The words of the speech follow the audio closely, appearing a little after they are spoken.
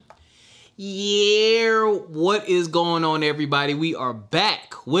Yeah, what is going on, everybody? We are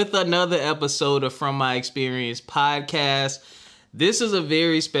back with another episode of From My Experience podcast. This is a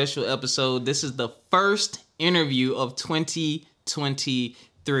very special episode. This is the first interview of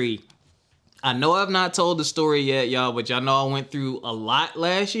 2023. I know I've not told the story yet, y'all, but y'all know I went through a lot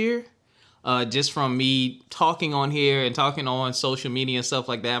last year. Just from me talking on here and talking on social media and stuff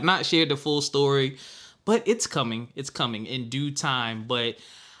like that. I've not shared the full story, but it's coming. It's coming in due time. But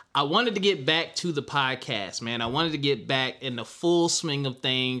I wanted to get back to the podcast, man. I wanted to get back in the full swing of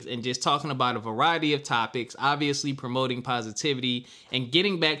things and just talking about a variety of topics, obviously promoting positivity and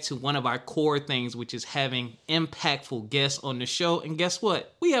getting back to one of our core things, which is having impactful guests on the show. And guess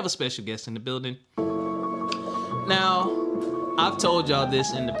what? We have a special guest in the building. Now, I've told y'all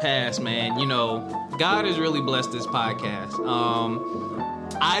this in the past, man. You know, God has really blessed this podcast.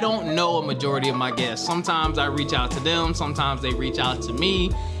 I don't know a majority of my guests. Sometimes I reach out to them. Sometimes they reach out to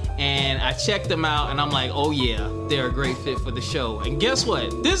me. And I check them out and I'm like, oh yeah, they're a great fit for the show. And guess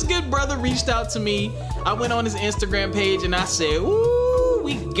what? This good brother reached out to me. I went on his Instagram page and I said, ooh,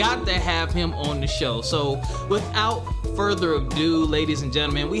 we got to have him on the show. So without further ado, ladies and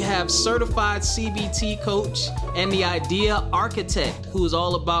gentlemen, we have certified CBT coach and the idea architect who is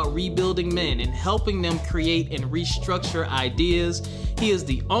all about rebuilding men and helping them create and restructure ideas. He is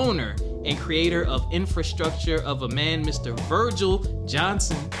the owner and creator of Infrastructure of a Man, Mr. Virgil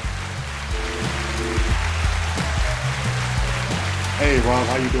Johnson. Hey, Rob,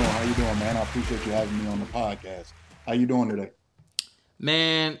 how you doing? How you doing, man? I appreciate you having me on the podcast. How you doing today?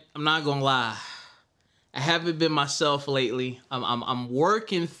 Man, I'm not gonna lie. I haven't been myself lately. I'm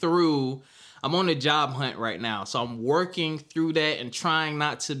working through. I'm on a job hunt right now, so I'm working through that and trying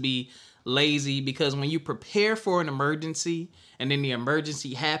not to be lazy, because when you prepare for an emergency and then the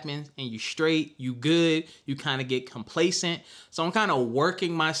emergency happens and you straight, you good, you kind of get complacent. So I'm kind of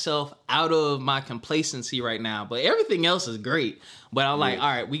working myself out of my complacency right now, but everything else is great. But I'm like, all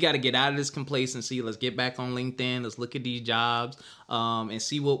right, we got to get out of this complacency. Let's get back on LinkedIn. Let's look at these jobs and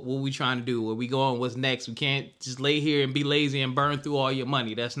see what we trying to do. Where we going? What's next? We can't just lay here and be lazy and burn through all your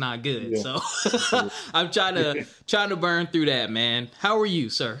money. That's not good. Yeah. So I'm trying to burn through that, man. How are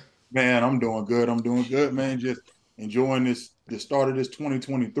you, sir? Man, I'm doing good. Man. Just enjoying the start of this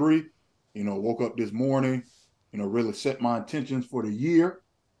 2023. You know, woke up this morning, you know, really set my intentions for the year.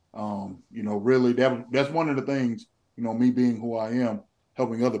 You know, really that's one of the things, you know, me being who I am,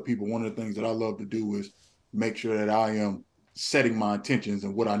 helping other people. One of the things that I love to do is make sure that I am setting my intentions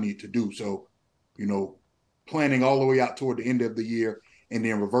and what I need to do. So, you know, planning all the way out toward the end of the year and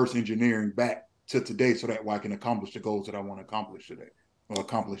then reverse engineering back to today so that way I can accomplish the goals that I want to accomplish today.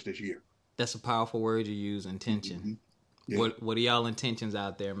 Accomplish this year. That's a powerful word you use, intention. Mm-hmm. Yeah. What are y'all intentions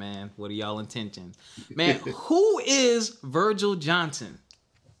out there, man? What are y'all intentions? Man, who is Virgil Johnson?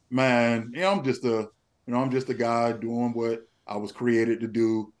 Man, I'm just a guy doing what I was created to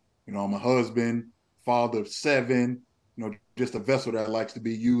do. You know, I'm a husband, father of 7, you know, just a vessel that likes to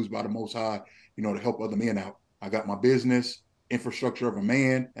be used by the Most High, you know, to help other men out. I got my business, Infrastructure of a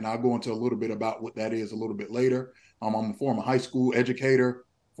Man, and I'll go into a little bit about what that is a little bit later. I'm a former high school educator,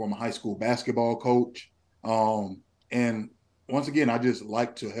 former high school basketball coach. And once again, I just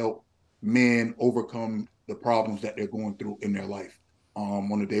like to help men overcome the problems that they're going through in their life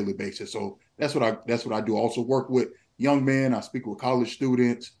on a daily basis. So that's what I do. I also work with young men. I speak with college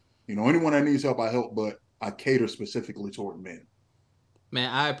students. You know, anyone that needs help, I help, but I cater specifically toward men.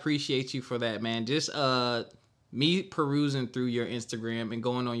 Man, I appreciate you for that, man. Just me perusing through your Instagram and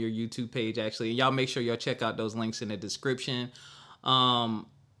going on your YouTube page, actually. And y'all make sure y'all check out those links in the description.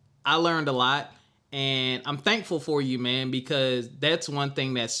 I learned a lot, and I'm thankful for you, man, because that's one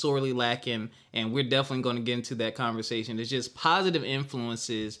thing that's sorely lacking, and we're definitely going to get into that conversation. It's just positive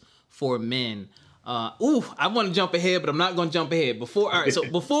influences for men. I want to jump ahead, but I'm not going to jump ahead.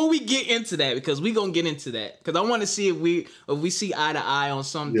 Before we get into that, because we're going to get into that, because I want to see if we see eye to eye on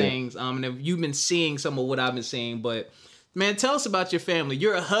some things, and if you've been seeing some of what I've been seeing. But, man, tell us about your family.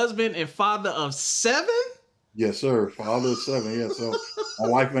 You're a husband and father of 7? Yes, sir. Father of 7, yeah. So my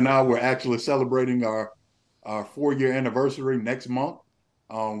wife and I, we're actually celebrating our 4-year anniversary next month.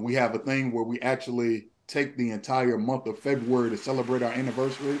 We have a thing where we actually take the entire month of February to celebrate our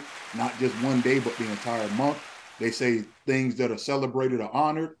anniversary, not just one day, but the entire month. They say things that are celebrated are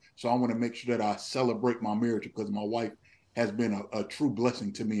honored. So I want to make sure that I celebrate my marriage, because my wife has been a true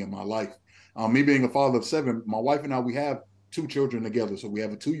blessing to me in my life. Me being a father of 7, my wife and I, we have 2 children together. So we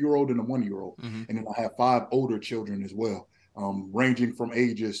have a 2-year-old and a 1-year-old. Mm-hmm. And then I have 5 older children as well, ranging from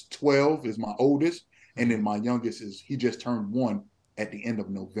ages 12 is my oldest. And then my youngest he just turned 1 at the end of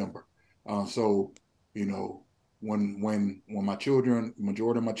November. So, you know, when my children,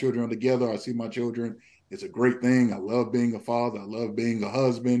 majority of my children are together, I see my children. It's a great thing. I love being a father. I love being a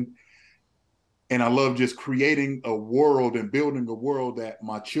husband. And I love just creating a world and building a world that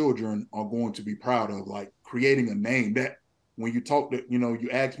my children are going to be proud of, like creating a name that when you talk to, you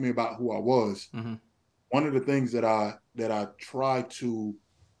asked me about who I was. Mm-hmm. One of the things that I try to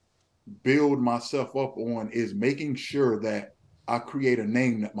build myself up on is making sure that I create a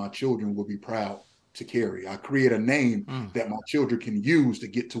name that my children will be proud to carry. I create a name that my children can use to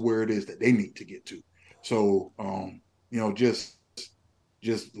get to where it is that they need to get to. So,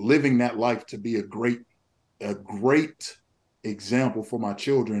 just living that life to be a great example for my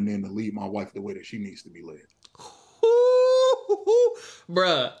children and to lead my wife the way that she needs to be led.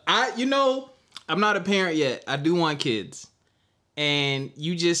 Bruh, I'm not a parent yet. I do want kids. And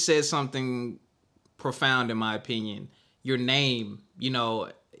you just said something profound in my opinion. Your name,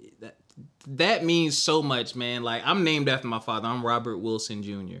 that means so much, man. Like, I'm named after my father. I'm Robert Wilson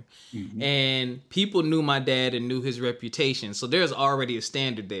Jr. Mm-hmm. And people knew my dad and knew his reputation. So there's already a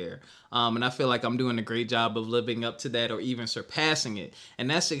standard there. And I feel like I'm doing a great job of living up to that or even surpassing it. And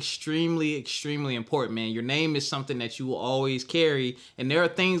that's extremely, extremely important, man. Your name is something that you will always carry. And there are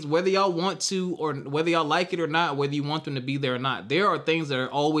things, whether y'all want to or whether y'all like it or not, whether you want them to be there or not, there are things that are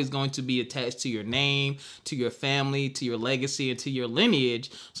always going to be attached to your name, to your family, to your legacy, and to your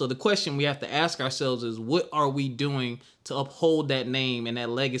lineage. So the question we have to ask ourselves is, what are we doing to uphold that name and that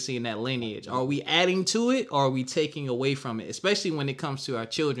legacy and that lineage? Are we adding to it or are we taking away from it? Especially when it comes to our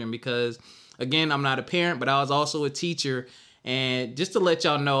children, because again, I'm not a parent, but I was also a teacher. And just to let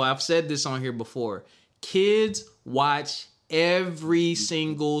y'all know, I've said this on here before, kids watch every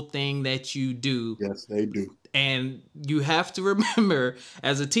single thing that you do. Yes, they do. And you have to remember,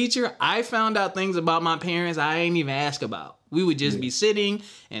 as a teacher, I found out things about my parents I ain't even ask about. We would just be sitting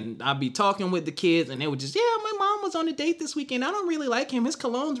and I'd be talking with the kids and they would just, my mom was on a date this weekend. I don't really like him. His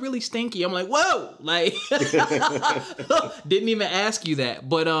cologne's really stinky. I'm like, whoa, like, didn't even ask you that.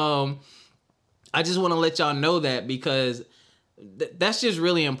 But I just want to let y'all know that because that's just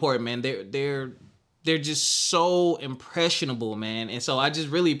really important, man. They're just so impressionable, man. And so I just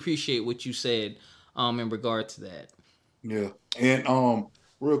really appreciate what you said in regard to that. Yeah. And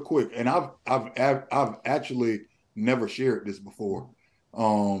real quick, and I've actually never shared this before.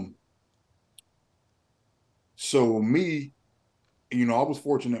 So me, I was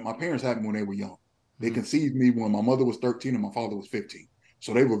fortunate. My parents had me when they were young. They conceived me when my mother was 13 and my father was 15.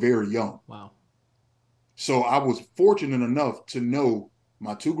 So they were very young. Wow. So I was fortunate enough to know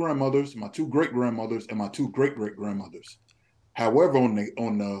my two grandmothers, my two great grandmothers, and my two great great grandmothers. However, on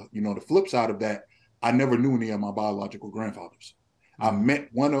the flip side of that, I never knew any of my biological grandfathers. I met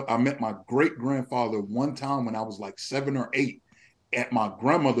my great grandfather one time when I was like 7 or 8 at my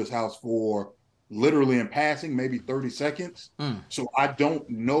grandmother's house for literally in passing, maybe 30 seconds. So I don't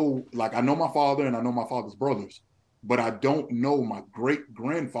know, like I know my father and I know my father's brothers, but I don't know my great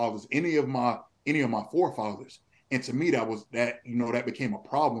grandfathers, any of my forefathers. And to me, that became a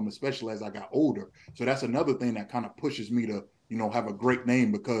problem, especially as I got older. So that's another thing that kind of pushes me to, have a great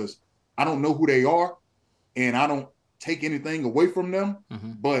name, because I don't know who they are and I don't take anything away from them,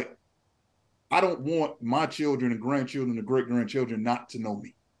 but I don't want my children and grandchildren and great grandchildren not to know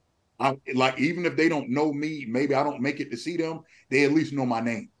me. Even if they don't know me, maybe I don't make it to see them, they at least know my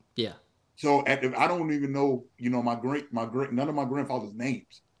name. Yeah. So I don't even know, none of my grandfather's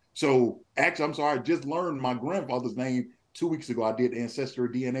names. So actually, I'm sorry, I just learned my grandfather's name 2 weeks ago. I did the ancestry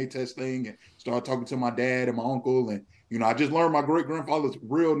DNA test thing and started talking to my dad and my uncle. And, I just learned my great grandfather's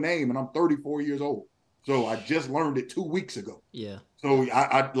real name and I'm 34 years old. So I just learned it 2 weeks ago. Yeah. So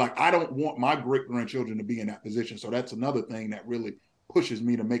I don't want my great grandchildren to be in that position. So that's another thing that really pushes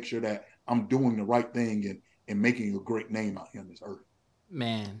me to make sure that I'm doing the right thing and making a great name out here on this earth.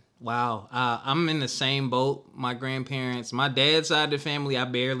 Man, wow. I'm in the same boat. My grandparents, my dad's side of the family, I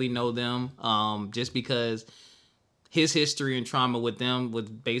barely know them, just because his history and trauma with them was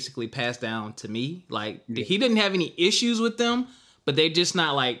basically passed down to me. Like, he didn't have any issues with them, but they're just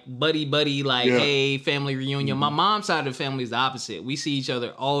not like buddy, like, hey, family reunion. My mom's side of the family is the opposite. We see each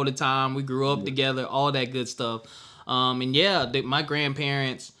other all the time. We grew up together, all that good stuff. My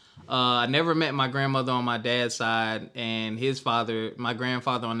grandparents, I never met my grandmother on my dad's side, and my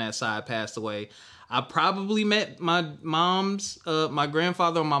grandfather on that side passed away. I probably met my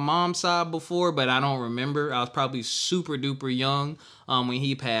grandfather on my mom's side before, but I don't remember. I was probably super duper young when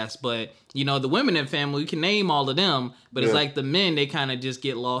he passed. But, the women in the family, we can name all of them, but it's like the men, they kind of just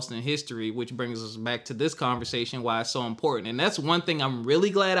get lost in history, which brings us back to this conversation, why it's so important. And that's one thing I'm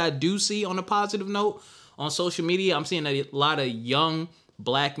really glad I do see on a positive note on social media. I'm seeing a lot of young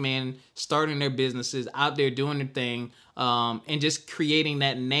black men starting their businesses, out there doing their thing, and just creating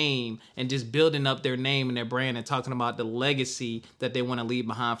that name and just building up their name and their brand and talking about the legacy that they want to leave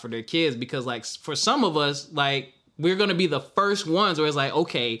behind for their kids. Because like for some of us, like we're going to be the first ones where it's like,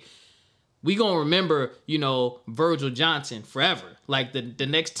 okay, we going to remember, Virgil Johnson forever. Like the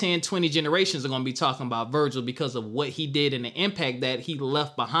next 10, 20 generations are going to be talking about Virgil because of what he did and the impact that he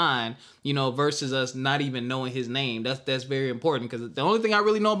left behind, versus us not even knowing his name. That's very important, because the only thing I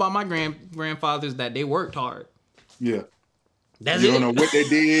really know about my grandfather is that they worked hard. Yeah. That's you don't know what they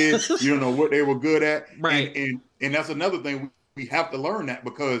did. You don't know what they were good at. Right. And that's another thing. We have to learn that,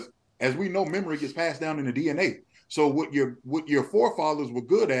 because as we know, memory gets passed down in the DNA. So what your forefathers were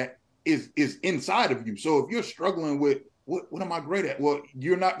good at is inside of you. So if you're struggling with what am I great at? Well,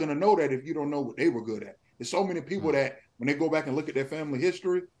 you're not going to know that if you don't know what they were good at. There's so many people that when they go back and look at their family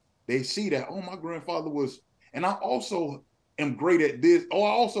history, they see that, oh, my grandfather was, and I also am great at this. Oh,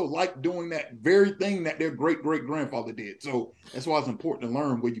 I also like doing that very thing that their great-great-grandfather did. So that's why it's important to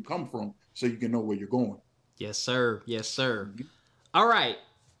learn where you come from so you can know where you're going. Yes, sir. Yes, sir. Mm-hmm. All right.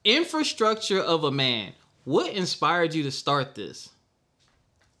 Infrastructure of a Man. What inspired you to start this?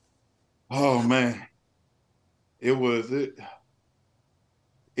 Oh, man. It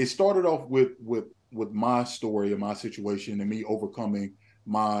started off with my story and my situation and me overcoming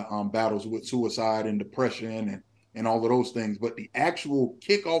my battles with suicide and depression and all of those things. But the actual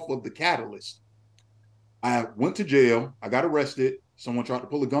kickoff of the catalyst, I went to jail. I got arrested. Someone tried to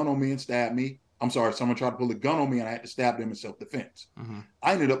pull a gun on me and stab me. I'm sorry, someone tried to pull a gun on me and I had to stab them in self-defense. Mm-hmm.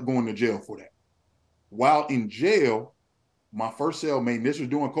 I ended up going to jail for that. While in jail, my first cellmate, and this was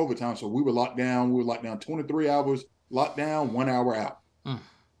during COVID time, so we were locked down. We were locked down 23 hours, locked down, 1 hour out.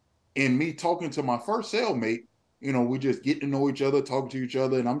 And me talking to my first cellmate, we just get to know each other, talking to each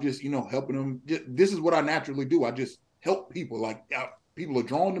other, and I'm just, helping them. This is what I naturally do. I just help people. Like people are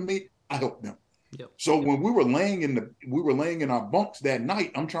drawn to me, I help them. Yep. So when we were laying in our bunks that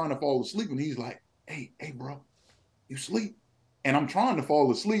night, I'm trying to fall asleep, and he's like, "Hey, bro, you sleep?" And I'm trying to fall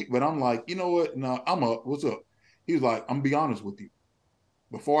asleep, but I'm like, you know what? No, I'm up. What's up? He was like, I'm gonna be honest with you.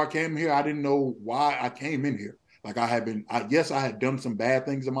 Before I came here, I didn't know why I came in here. Like I had done some bad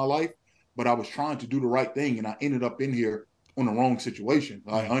things in my life, but I was trying to do the right thing, and I ended up in here on the wrong situation.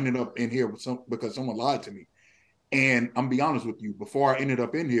 I ended up in here because someone lied to me. And I'm gonna be honest with you. Before I ended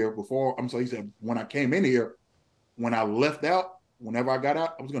up in here, he said, when I came in here, when I left out, whenever I got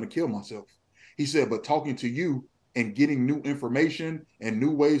out, I was gonna kill myself. He said, but talking to you and getting new information and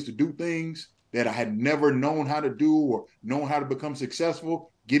new ways to do things that I had never known how to do or known how to become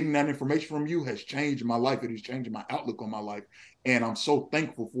successful, getting that information from you has changed my life. It is changing my outlook on my life. And I'm so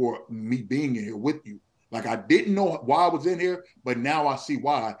thankful for me being in here with you. Like I didn't know why I was in here, but now I see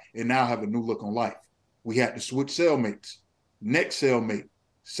why, and now I have a new look on life. We had to switch cellmates. Next cellmate,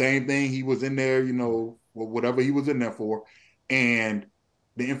 same thing. He was in there, whatever he was in there for. And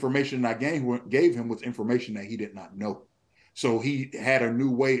the information I gave him was information that he did not know. So he had a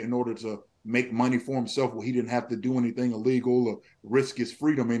new way in order to make money for himself where he didn't have to do anything illegal or risk his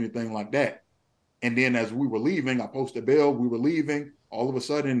freedom, anything like that. And then as we were leaving, I posted bail, we were leaving. All of a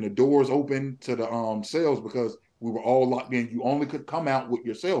sudden, the doors opened to the cells because we were all locked in. You only could come out with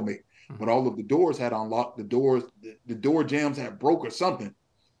your cellmate. Mm-hmm. But all of the doors had unlocked. The door jams had broke or something.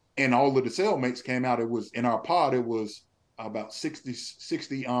 And all of the cellmates came out. It was in our pod, it was about 60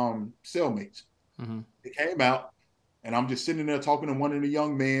 cellmates. Mm-hmm. It came out. And I'm just sitting there talking to one of the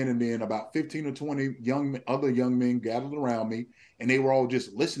young men, and then about 15 or 20 other young men gathered around me, and they were all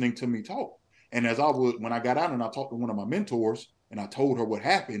just listening to me talk. And when I got out and I talked to one of my mentors and I told her what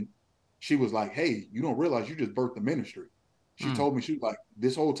happened, she was like, "Hey, you don't realize you just birthed the ministry." She told me, she was like,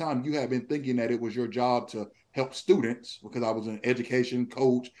 "This whole time you have been thinking that it was your job to help students," because I was an education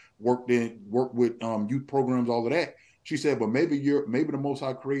coach, worked with youth programs, all of that. She said, "But maybe the Most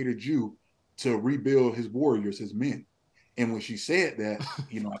High created you to rebuild his warriors, his men." And when she said that,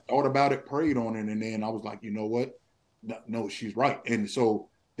 I thought about it, prayed on it, and then I was like, you know what? No, she's right. And so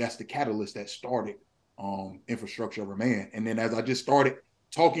that's the catalyst that started Infrastructure of a Man. And then as I just started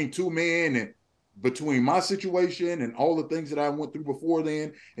talking to men and between my situation and all the things that I went through before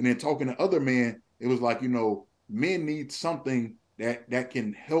then, and then talking to other men, it was like, men need something that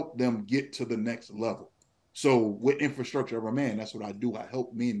can help them get to the next level. So with Infrastructure of a Man, that's what I do. I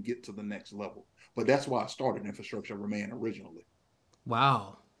help men get to the next level. But that's why I started Infrastructure of a Man originally.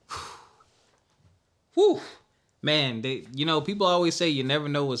 Wow. Whew. Man, people always say you never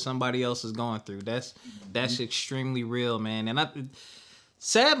know what somebody else is going through. That's extremely real, man. And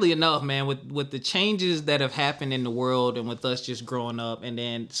Sadly enough, man, with the changes that have happened in the world and with us just growing up, and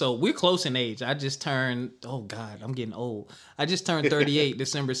then so we're close in age. I just turned, oh God, I'm getting old. I just turned 38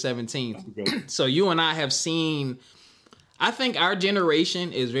 December 17th. So you and I have seen, I think our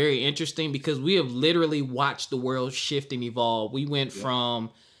generation is very interesting because we have literally watched the world shift and evolve. We went from,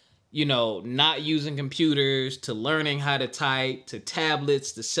 you know, not using computers to learning how to type to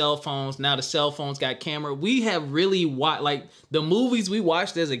tablets to cell phones. Now the cell phones got camera. We have really watched, like the movies we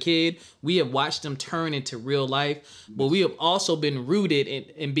watched as a kid, we have watched them turn into real life, but we have also been rooted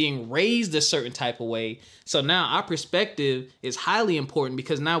in being raised a certain type of way. So now our perspective is highly important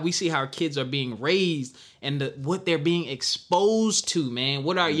because now we see how our kids are being raised and what they're being exposed to, man.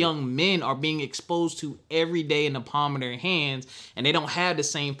 What our young men are being exposed to every day in the palm of their hands. And they don't have the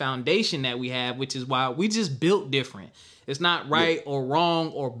same foundation that we have, which is why we just built different. It's not right or wrong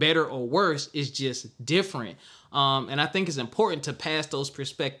or better or worse. It's just different. And I think it's important to pass those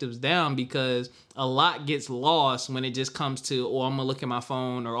perspectives down because a lot gets lost when it just comes to, oh, I'm going to look at my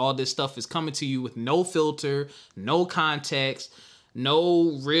phone, or all this stuff is coming to you with no filter, no context,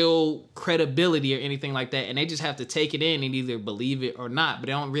 no real credibility or anything like that. And they just have to take it in and either believe it or not. But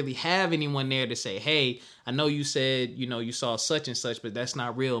they don't really have anyone there to say, hey, I know you said, you know, you saw such and such, but that's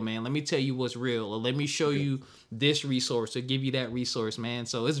not real, man. Let me tell you what's real. Or let me show you this resource or give you that resource, man.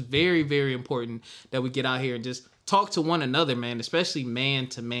 So it's very, very important that we get out here and just talk to one another, man, especially man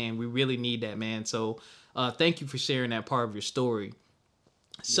to man. We really need that, man. So thank you for sharing that part of your story.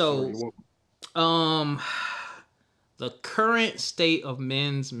 So, the current state of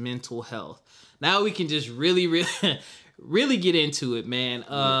men's mental health. Now we can just really, really, really get into it, man.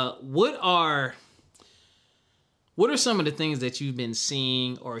 What are some of the things that you've been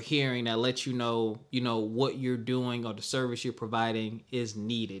seeing or hearing that let you know what you're doing or the service you're providing is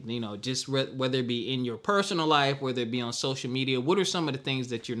needed? You know, just whether it be in your personal life, whether it be on social media. What are some of the things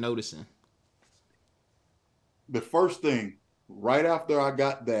that you're noticing? The first thing, right after I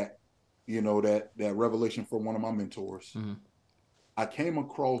got that, that revelation from one of my mentors, I came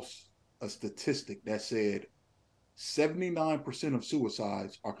across a statistic that said 79% of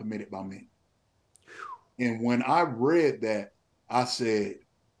suicides are committed by men. And when I read that, I said,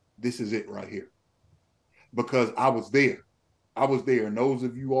 this is it right here. Because I was there. And those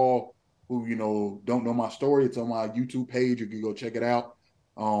of you all who, don't know my story, it's on my YouTube page. You can go check it out.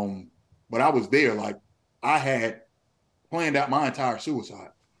 But I was there. Like, I had planned out my entire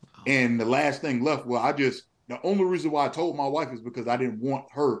suicide. And the last thing left, the only reason why I told my wife is because I didn't want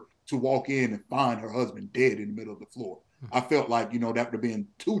her to walk in and find her husband dead in the middle of the floor. I felt like, that would have been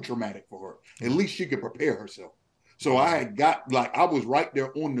too traumatic for her. At least she could prepare herself. So I was right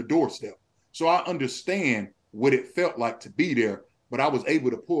there on the doorstep. So I understand what it felt like to be there, but I was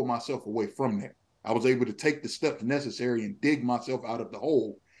able to pull myself away from there. I was able to take the steps necessary and dig myself out of the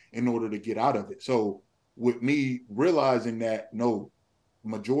hole in order to get out of it. So with me realizing that, no,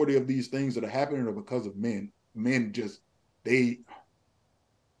 majority of these things that are happening are because of men. Men just, they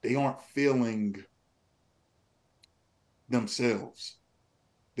aren't feeling themselves.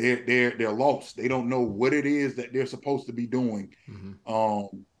 They're lost. They don't know what it is that they're supposed to be doing.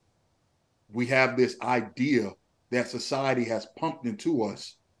 We have this idea that society has pumped into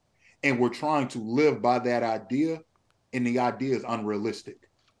us, and we're trying to live by that idea, and the idea is unrealistic.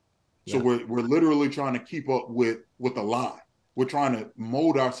 So we're literally trying to keep up with a lie. We're trying to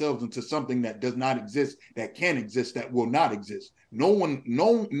mold ourselves into something that does not exist, that can exist, that will not exist. No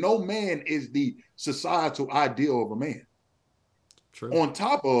man is the societal ideal of a man. True. On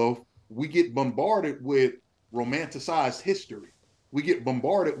top of, we get bombarded with romanticized history. We get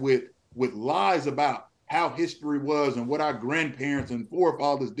bombarded with lies about how history was and what our grandparents and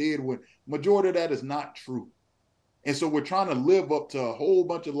forefathers did, when majority of that is not true. And so we're trying to live up to a whole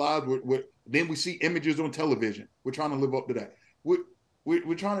bunch of lies. Then we see images on television. We're trying to live up to that.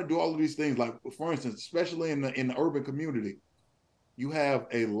 We're trying to do all of these things. Like, for instance, especially in the urban community, you have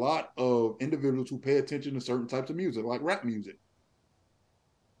a lot of individuals who pay attention to certain types of music, like rap music.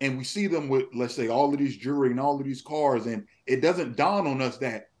 And we see them with, let's say, all of these jewelry and all of these cars. And it doesn't dawn on us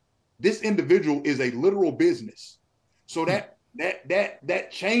that this individual is a literal business. So that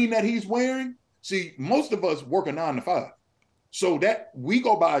chain that he's wearing, see, most of us work a 9 to 5. So that we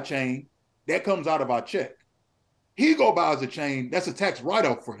go buy a chain, that comes out of our check. He go buys a chain, that's a tax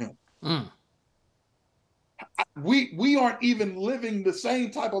write-off for him. We aren't even living the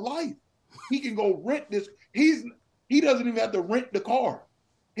same type of life. He can go rent this. He doesn't even have to rent the car.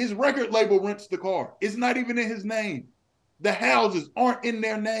 His record label rents the car. It's not even in his name. The houses aren't in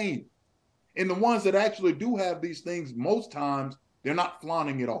their name. And the ones that actually do have these things, most times, they're not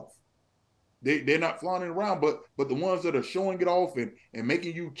flaunting it off. They're not flaunting around, but the ones that are showing it off and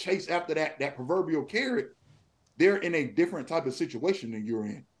making you chase after that proverbial carrot, they're in a different type of situation than you're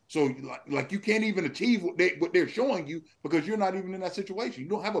in. So like you can't even achieve what they're showing you because you're not even in that situation. You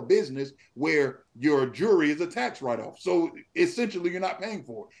don't have a business where your jury is a tax write-off. So essentially you're not paying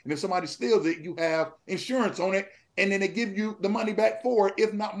for it. And if somebody steals it, you have insurance on it, and then they give you the money back for it,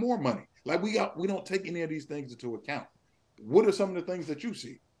 if not more money. Like we don't take any of these things into account. What are some of the things that you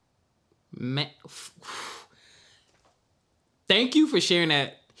see? Man, thank you for sharing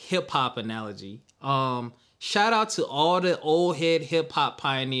that hip hop analogy. Shout out to all the old head hip hop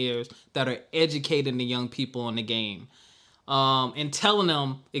pioneers that are educating the young people in the game, and telling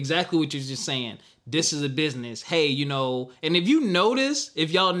them exactly what you're just saying. This is a business. Hey, and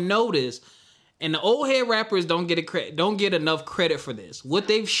if y'all notice, and the old head rappers don't get enough credit for this. What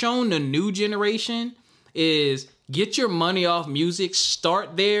they've shown the new generation is get your money off music,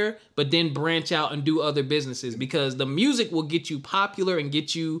 start there, but then branch out and do other businesses, because the music will get you popular and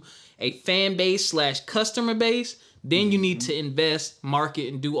get you a fan base / customer base. Then you need to invest,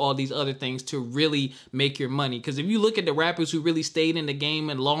 market, and do all these other things to really make your money. Because if you look at the rappers who really stayed in the game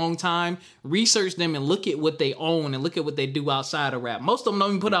a long time, research them and look at what they own and look at what they do outside of rap. Most of them don't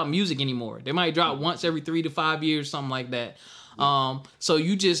even put out music anymore. They might drop once every 3 to 5 years, something like that. So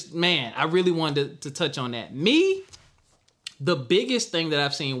I really wanted to touch on that. The biggest thing that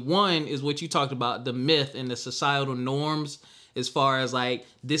I've seen, one, is what you talked about, the myth and the societal norms as far as like,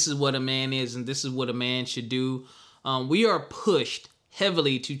 this is what a man is and this is what a man should do. We are pushed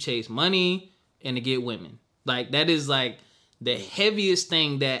heavily to chase money and to get women. Like, that is like the heaviest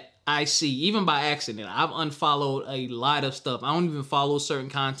thing that I see, even by accident. I've unfollowed a lot of stuff. I don't even follow certain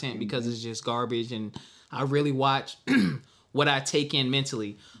content because it's just garbage, and I really watch what I take in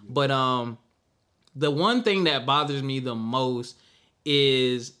mentally. But the one thing that bothers me the most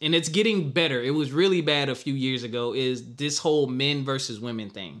is, and it's getting better, it was really bad a few years ago, is this whole men versus women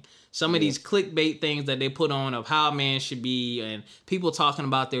thing. Some of these clickbait things that they put on of how a man should be, and people talking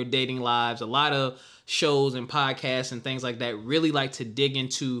about their dating lives. A lot of shows and podcasts and things like that really like to dig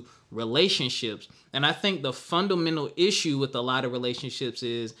into relationships. And I think the fundamental issue with a lot of relationships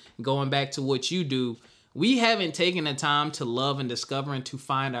is, going back to what you do, we haven't taken the time to love and discover and to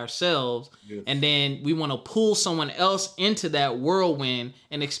find ourselves. Yes. And then we want to pull someone else into that whirlwind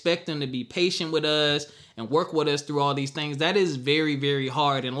and expect them to be patient with us and work with us through all these things. That is very, very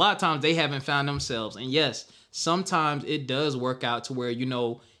hard. And a lot of times they haven't found themselves. And yes, sometimes it does work out to where,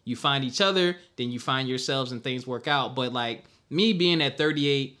 you find each other, then you find yourselves and things work out. But like me being at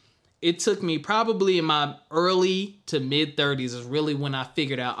 38, it took me probably in my early to mid 30s is really when I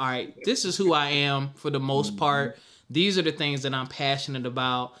figured out, all right, this is who I am for the most part. These are the things that I'm passionate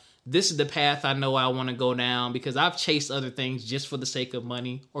about. This is the path I know I want to go down, because I've chased other things just for the sake of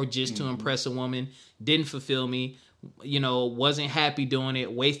money or just to impress a woman. Didn't fulfill me, wasn't happy doing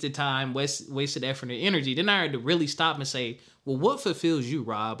it, wasted time, wasted effort and energy. Then I had to really stop and say, well, what fulfills you,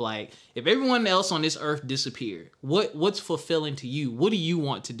 Rob? Like, if everyone else on this earth disappeared, what's fulfilling to you? What do you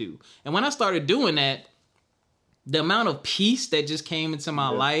want to do? And when I started doing that, the amount of peace that just came into my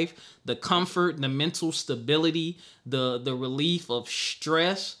life, the comfort, the mental stability, the relief of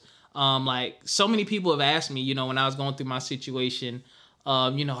stress. Like, so many people have asked me, when I was going through my situation,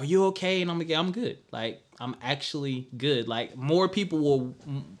 are you okay? And I'm like, I'm good. Like, I'm actually good. Like,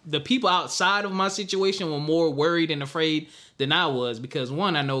 the people outside of my situation were more worried and afraid than I was, because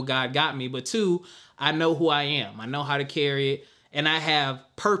one, I know God got me, but two, I know who I am. I know how to carry it, and I have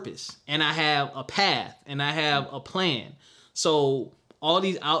purpose, and I have a path, and I have a plan. So all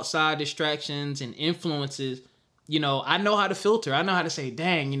these outside distractions and influences, I know how to filter. I know how to say,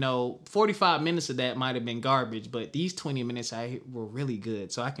 dang, 45 minutes of that might have been garbage, but these 20 minutes were really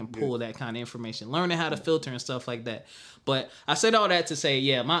good. So I can pull that kind of information, learning how to filter and stuff like that. But I said all that to say,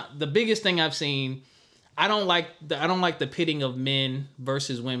 the biggest thing I've seen, I don't like the pitting of men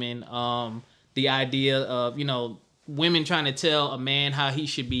versus women. The idea of, women trying to tell a man how he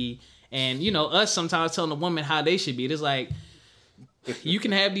should be, and, us sometimes telling a woman how they should be. It's like, you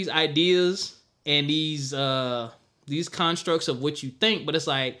can have these ideas and these constructs of what you think, but it's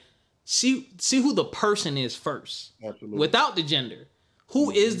like, see who the person is first. Absolutely. Without the gender.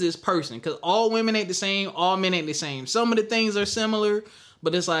 Who is this person? Because all women ain't the same, all men ain't the same. Some of the things are similar,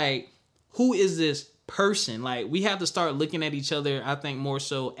 but it's like, who is this person? Like, we have to start looking at each other, I think, more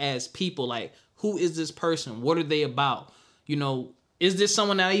so as people. Like, who is this person? What are they about? Is this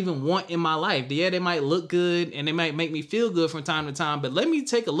someone that I even want in my life? Yeah, they might look good and they might make me feel good from time to time, but let me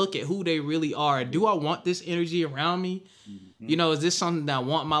take a look at who they really are. Do I want this energy around me? Is this something that I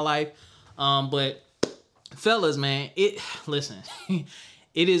want in my life? But fellas, man, it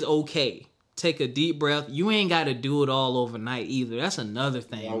is okay take a deep breath. You ain't got to do it all overnight either. That's another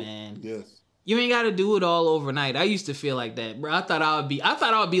thing, man. Yes. You ain't got to do it all overnight. I used to feel like that, bro. I thought I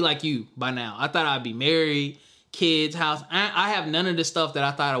would be like you by now. I thought I'd be married, kids, house. I have none of the stuff that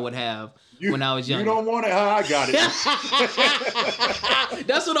I thought I would have when I was young. You don't want it how I got it.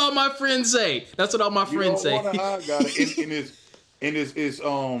 That's what all my friends say. You don't want it how I got it. And it's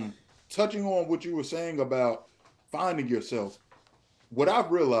touching on what you were saying about finding yourself. What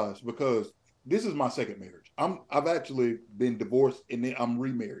I've realized, because this is my second marriage. I've actually been divorced and then I'm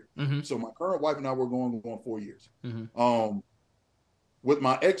remarried. Mm-hmm. So my current wife and I were going 4 years. Mm-hmm. With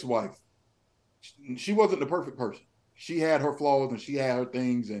my ex-wife, she wasn't the perfect person. She had her flaws and she had her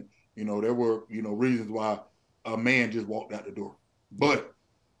things, and there were reasons why a man just walked out the door. But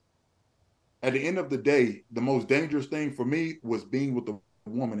at the end of the day, the most dangerous thing for me was being with a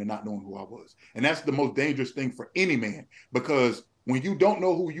woman and not knowing who I was. And that's the most dangerous thing for any man, because when you don't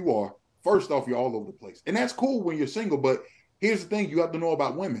know who you are, first off, you're all over the place. And that's cool when you're single, but here's the thing you have to know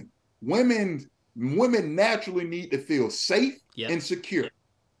about women. Women naturally need to feel safe and secure.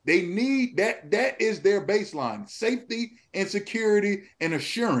 They need that. That is their baseline: safety and security and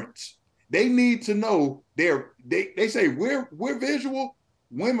assurance. They need to know they say we're visual.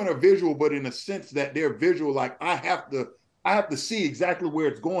 Women are visual, but in a sense that they're visual. Like I have to see exactly where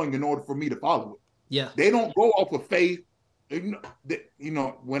it's going in order for me to follow it. Yeah. They don't go off of faith. When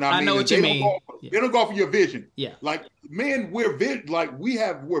I know what you mean. They don't go off of your vision. Yeah. Like men, we're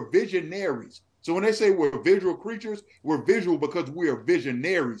visionaries. So when they say we're visual creatures, we're visual because we are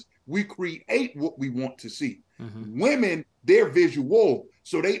visionaries. We create what we want to see. Mm-hmm. Women, they're visual.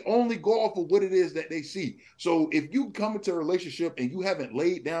 So they only go off of what it is that they see. So if you come into a relationship and you haven't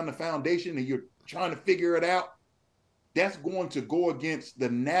laid down the foundation and you're trying to figure it out, that's going to go against the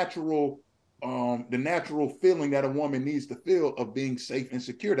natural feeling that a woman needs to feel of being safe and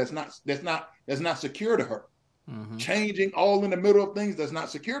secure. That's not secure to her. Mm-hmm. Changing all in the middle of things, that's not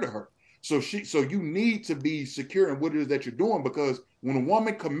secure to her. So you need to be secure in what it is that you're doing, because when a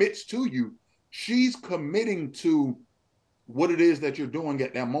woman commits to you, she's committing to what it is that you're doing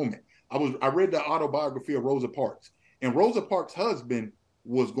at that moment. I read the autobiography of Rosa Parks, and Rosa Parks' husband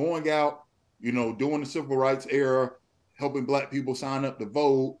was going out, during the civil rights era, helping Black people sign up to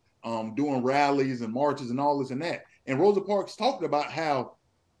vote, doing rallies and marches and all this and that. And Rosa Parks talked about how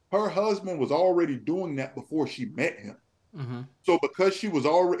her husband was already doing that before she met him. Mm-hmm. So because he was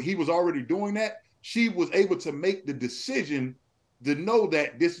already doing that, she was able to make the decision to know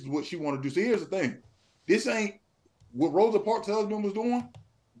that this is what she wanted to do. So here's the thing. This ain't what Rosa Parks' husband was doing.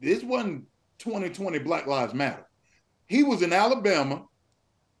 This wasn't 2020 Black Lives Matter. He was in Alabama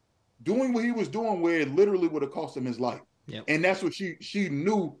doing what he was doing where it literally would have cost him his life. Yep. And that's what she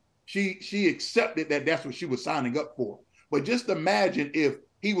knew. She accepted that that's what she was signing up for. But just imagine if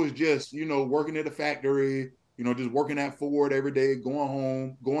he was just, working at a factory, just working at Ford every day,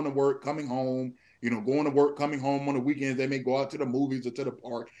 going to work, coming home, going to work, coming home on the weekends. They may go out to the movies or to the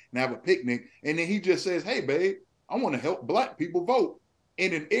park and have a picnic. And then he just says, hey, babe, I want to help Black people vote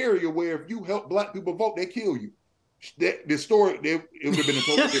in an area where if you help Black people vote, they kill you. The story, it would have been a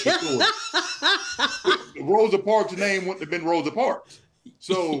totally different story. Rosa Parks' name wouldn't have been Rosa Parks.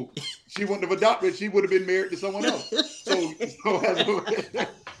 So she wouldn't have adopted. She would have been married to someone else. So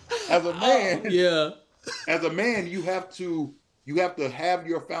as a man, as a man, you have to have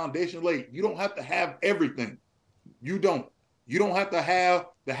your foundation laid. You don't have to have everything. You don't have to have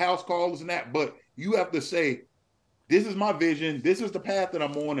the house calls and that, but you have to say, this is my vision. This is the path that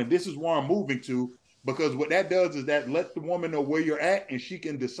I'm on, and this is where I'm moving to. Because what that does is that lets the woman know where you're at, and she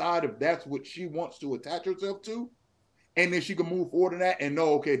can decide if that's what she wants to attach herself to. And then she can move forward in that and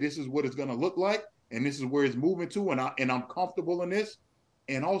know, okay, this is what it's going to look like, and this is where it's moving to, and I'm comfortable in this.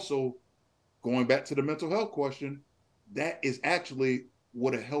 And also, going back to the mental health question, that is actually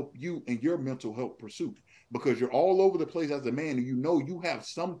what'll help you in your mental health pursuit, because you're all over the place as a man, and you have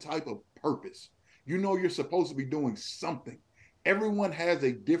some type of purpose. You're supposed to be doing something. Everyone has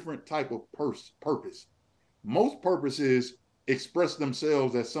a different type of purpose. Most purposes express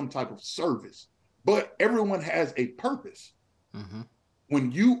themselves as some type of service, but everyone has a purpose. Mm-hmm.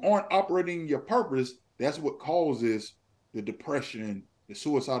 When you aren't operating your purpose, that's what causes the depression, the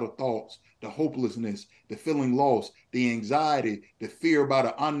suicidal thoughts, the hopelessness, the feeling lost, the anxiety, the fear about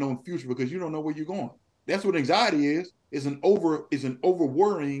an unknown future, because you don't know where you're going. That's what anxiety is an over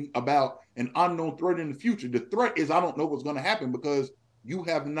worrying about an unknown threat in the future. The threat is I don't know what's going to happen because you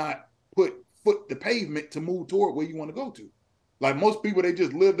have not put foot to pavement to move toward where you want to go to. Like most people, they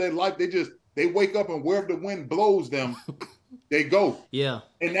just live their life. They wake up and wherever the wind blows them, they go. Yeah.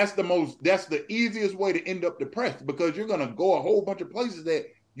 And that's the easiest way to end up depressed, because you're going to go a whole bunch of places that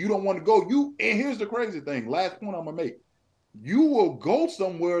you don't want to go. And here's the crazy thing. Last point I'm gonna make. You will go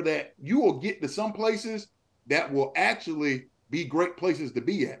somewhere that you will get to some places that will actually be great places to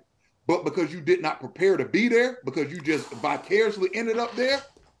be at. But because you did not prepare to be there, because you just vicariously ended up there,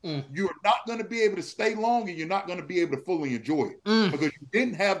 you're not going to be able to stay long, and you're not going to be able to fully enjoy it because you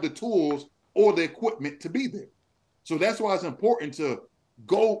didn't have the tools or the equipment to be there. So that's why it's important to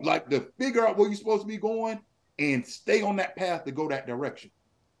go, like, to figure out where you're supposed to be going and stay on that path to go that direction.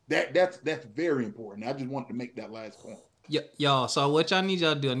 That's very important. I just wanted to make that last point. Y'all, so what y'all need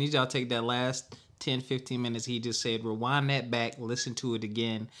y'all to do, I need y'all to take that last 10, 15 minutes he just said, rewind that back, listen to it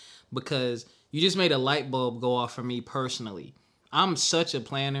again, because you just made a light bulb go off for me personally. I'm such a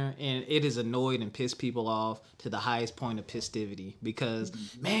planner, and it has annoyed and pissed people off to the highest point of pistivity because,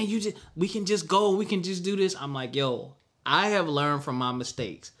 man, we can just go, we can just do this. I'm like, yo, I have learned from my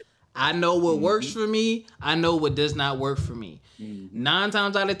mistakes. I know what works for me. I know what does not work for me. 9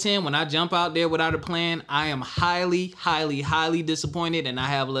 times out of 10, when I jump out there without a plan, I am highly, highly, highly disappointed, and I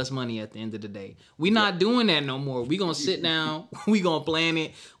have less money at the end of the day. We're not doing that no more. We're going to sit down. We're going to plan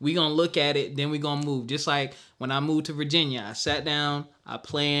it. We're going to look at it. Then we're going to move. Just like when I moved to Virginia, I sat down, I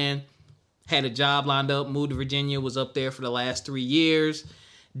planned, had a job lined up, moved to Virginia, was up there for the last 3 years.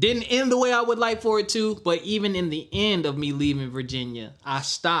 Didn't end the way I would like for it to, but even in the end of me leaving Virginia, I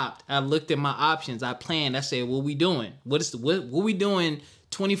stopped. I looked at my options. I planned. I said, what we doing? What we doing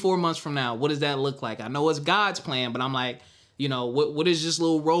 24 months from now? What does that look like? I know it's God's plan, but I'm like, you know, what is this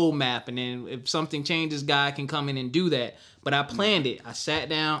little roadmap? And then if something changes, God can come in and do that. But I planned it. I sat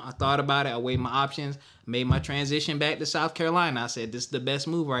down. I thought about it. I weighed my options. Made my transition back to South Carolina. I said, this is the best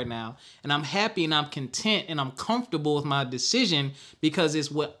move right now. And I'm happy and I'm content and I'm comfortable with my decision because it's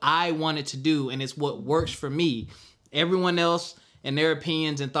what I wanted to do and it's what works for me. Everyone else and their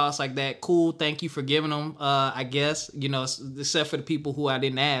opinions and thoughts like that, cool. Thank you for giving them, I guess, you know, except for the people who I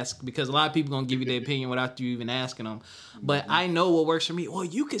didn't ask, because a lot of people going to give you their opinion without you even asking them. But I know what works for me. Well,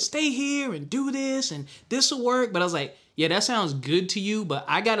 you could stay here and do this and this will work. But I was like, yeah, that sounds good to you, but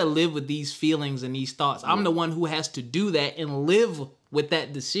I got to live with these feelings and these thoughts. I'm the one who has to do that and live with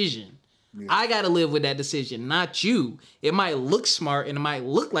that decision. Yeah. I got to live with that decision, not you. It might look smart and it might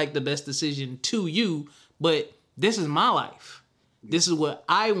look like the best decision to you, but this is my life. Yeah. This is what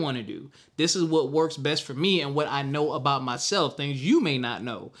I want to do. This is what works best for me and what I know about myself, things you may not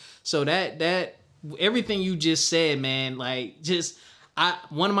know. So that everything you just said, man, like just...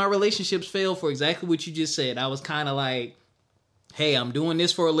 one of my relationships failed for exactly what you just said. I was kind of like, hey, I'm doing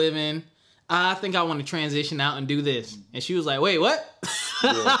this for a living. I think I want to transition out and do this. And she was like, wait, what?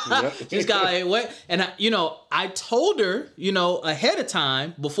 She's got like, what? And I told her, ahead of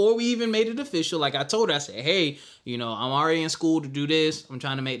time, before we even made it official, like I told her, I said, hey, I'm already in school to do this. I'm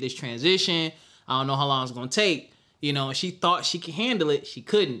trying to make this transition. I don't know how long it's going to take. She thought she could handle it. She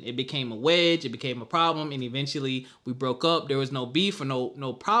couldn't. It became a wedge. It became a problem. And eventually we broke up. There was no beef or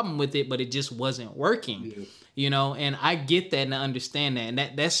no problem with it, but it just wasn't working, and I get that and I understand that. And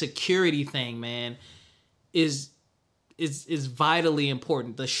that security thing, man, is vitally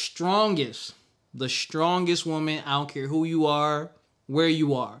important. The strongest woman, I don't care who you are, where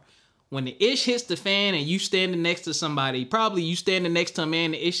you are. When the ish hits the fan and you standing next to somebody, probably you standing next to a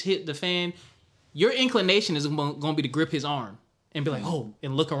man, the ish hit the fan, your inclination is going to be to grip his arm and be like, oh,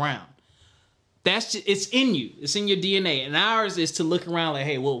 and look around. It's in you. It's in your DNA. And ours is to look around like,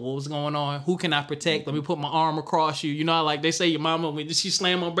 hey, what was going on? Who can I protect? Let me put my arm across you. Like they say your mama, when she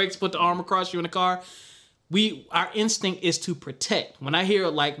slam on brakes, put the arm across you in the car. Our instinct is to protect. When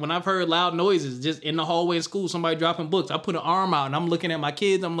I've heard loud noises just in the hallway in school, somebody dropping books, I put an arm out and I'm looking at my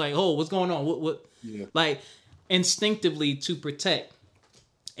kids. I'm like, oh, what's going on? What? Yeah. Like instinctively to protect.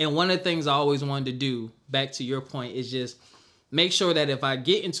 And one of the things I always wanted to do, back to your point, is just make sure that if I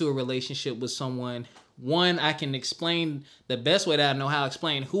get into a relationship with someone, one, I can explain the best way that I know how to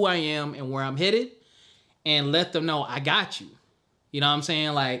explain who I am and where I'm headed, and let them know I got you. You know what I'm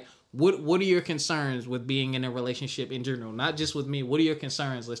saying? Like, what are your concerns with being in a relationship in general? Not just with me. What are your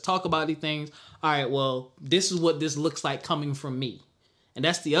concerns? Let's talk about these things. All right, well, this is what this looks like coming from me. And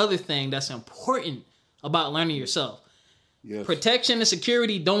that's the other thing that's important about learning yourself. Yes. Protection and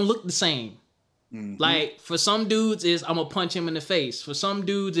security don't look the same. Mm-hmm. Like for some dudes is I'm gonna punch him in the face. For some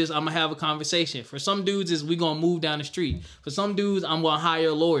dudes is I'm gonna have a conversation. For some dudes is we gonna move down the street. For some dudes I'm gonna hire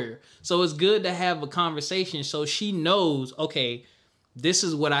a lawyer. So it's good to have a conversation so she knows, okay, this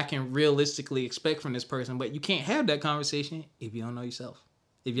is what I can realistically expect from this person. But you can't have that conversation if you don't know yourself,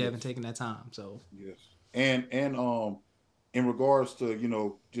 if you haven't taken that time. So yes, and in regards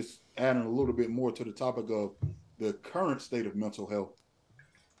to just adding a little bit more to the topic of the current state of mental health,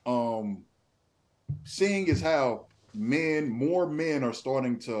 seeing is how more men are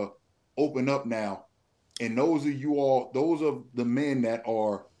starting to open up now. And those of the men that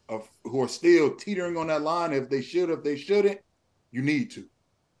are who are still teetering on that line, if they shouldn't, you need to.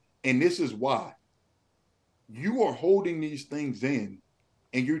 And this is why. You are holding these things in,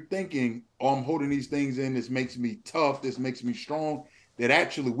 and you're thinking, oh, I'm holding these things in. This makes me tough. This makes me strong. That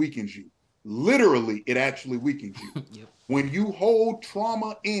actually weakens you. Literally, it actually weakens you. Yep. When you hold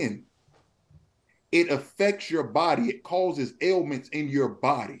trauma in, it affects your body. It causes ailments in your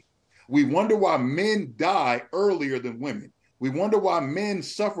body. We wonder why men die earlier than women. We wonder why men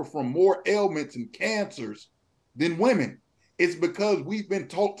suffer from more ailments and cancers than women. It's because we've been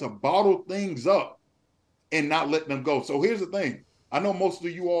taught to bottle things up and not let them go. So here's the thing. I know most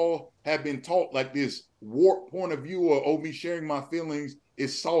of you all have been taught like this warped point of view of, oh, me sharing my feelings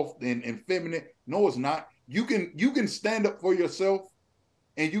is soft and feminine. No, it's not. You can stand up for yourself,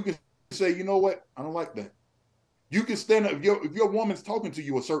 and you can say, you know what? I don't like that. You can stand up if your woman's talking to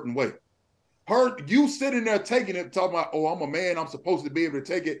you a certain way. You sitting there taking it, talking about, oh, I'm a man, I'm supposed to be able to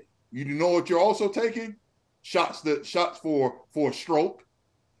take it. You know what you're also taking? Shots for a stroke,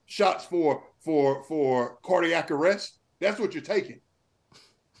 shots for cardiac arrest. That's what you're taking.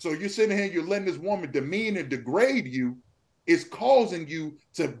 So you're sitting here, you're letting this woman demean and degrade you. It's causing you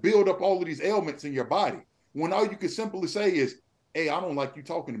to build up all of these ailments in your body. When all you can simply say is, hey, I don't like you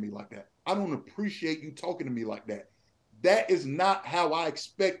talking to me like that. I don't appreciate you talking to me like that. That is not how I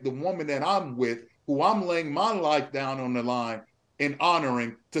expect the woman that I'm with, who I'm laying my life down on the line and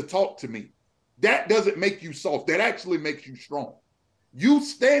honoring, to talk to me. That doesn't make you soft. That actually makes you strong. You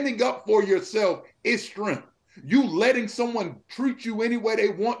standing up for yourself is strength. You letting someone treat you any way they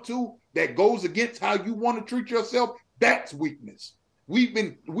want to, that goes against how you want to treat yourself, that's weakness. We've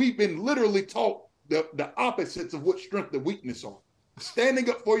been literally taught the opposites of what strength and weakness are. Standing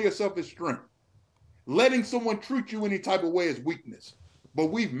up for yourself is strength. Letting someone treat you any type of way is weakness. But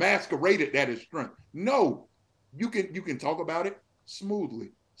we've masqueraded that as strength. No, you can talk about it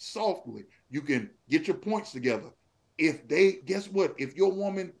smoothly, softly. You can get your points together. Guess what? If your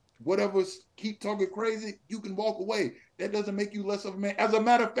woman, whatever, keep talking crazy, you can walk away. That doesn't make you less of a man. As a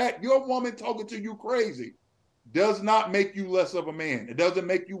matter of fact, your woman talking to you crazy does not make you less of a man. It doesn't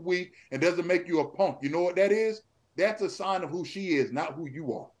make you weak. It doesn't make you a punk. You know what that is? That's a sign of who she is, not who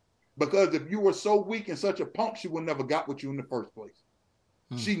you are. Because if you were so weak and such a punk, she would never got with you in the first place.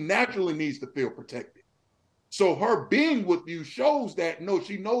 She naturally needs to feel protected. So her being with you shows that, no,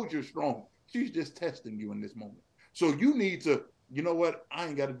 she knows you're strong. She's just testing you in this moment. So you need to, you know what? I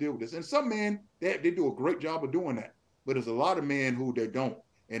ain't got to deal with this. And some men, they do a great job of doing that. But there's a lot of men who they don't.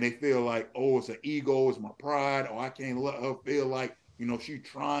 And they feel like, oh, it's an ego, it's my pride, or I can't let her feel like, you know, she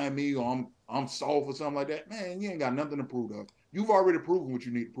trying me, or I'm soft or something like that. Man, you ain't got nothing to prove to her. You've already proven what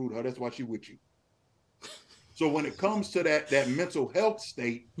you need to prove to her. That's why she with you. So when it comes to that mental health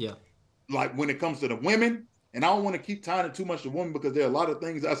state, yeah, like when it comes to the women, and I don't want to keep tying it too much to women because there are a lot of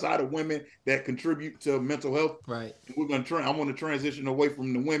things outside of women that contribute to mental health. Right. I want to transition away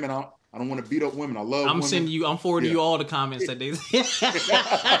from the women. I don't want to beat up women. I love women. I'm forwarding you all the comments that they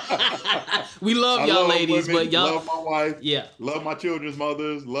we love y'all ladies, women, but y'all love my wife. Yeah. Love my children's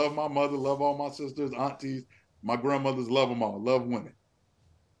mothers, love my mother, love all my sisters, aunties, my grandmothers, love them all, love women.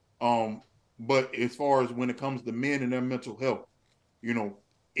 But as far as when it comes to men and their mental health, you know,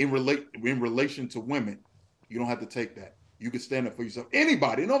 in relation to women, you don't have to take that. You can stand up for yourself.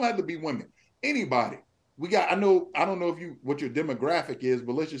 Anybody, it don't have to be women. Anybody. I don't know what your demographic is,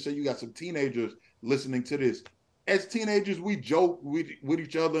 but let's just say you got some teenagers listening to this. As teenagers, we joke with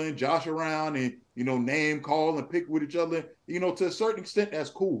each other and josh around and, you know, name call and pick with each other. You know, to a certain extent, that's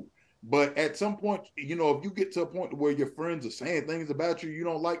cool. But at some point, you know, if you get to a point where your friends are saying things about you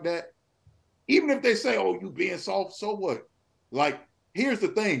don't like that, even if they say, oh, you being soft, so what? Like, here's the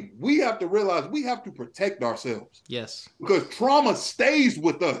thing. We have to realize we have to protect ourselves. Yes. Because trauma stays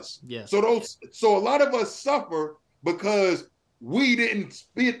with us. Yes. So a lot of us suffer because we didn't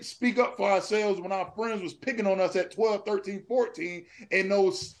speak up for ourselves when our friends was picking on us at 12, 13, 14. And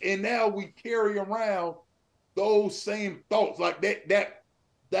now we carry around those same thoughts like that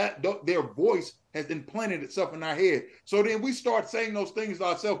their voice has implanted itself in our head. So then we start saying those things to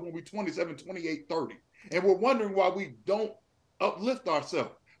ourselves when we're 27, 28, 30. And we're wondering why we don't uplift ourselves,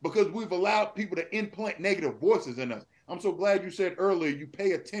 because we've allowed people to implant negative voices in us. I'm so glad you said earlier, you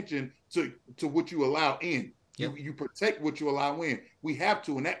pay attention to what you allow in. Yep. You protect what you allow in. We have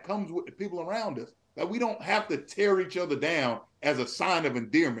to, and that comes with the people around us. That we don't have to tear each other down as a sign of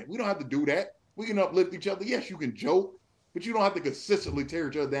endearment. We don't have to do that. We can uplift each other. Yes, you can joke, but you don't have to consistently tear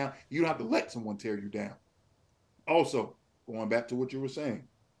each other down. You don't have to let someone tear you down. Also, going back to what you were saying,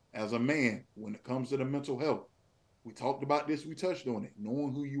 as a man, when it comes to the mental health, We talked about this. We touched on it.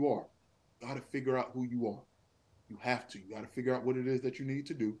 Knowing who you are. Got to figure out who you are. You have to. You got to figure out what it is that you need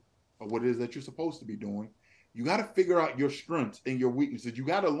to do or what it is that you're supposed to be doing. You got to figure out your strengths and your weaknesses. You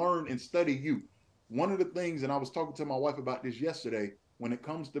got to learn and study you. One of the things, and I was talking to my wife about this yesterday, when it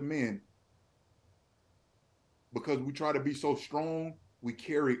comes to men, because we try to be so strong, we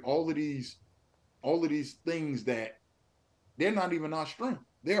carry all of these things that they're not even our strength.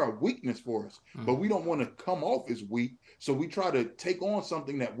 They're a weakness for us, but we don't want to come off as weak. So we try to take on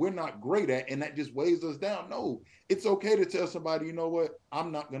something that we're not great at, and that just weighs us down. No, it's okay to tell somebody, you know what?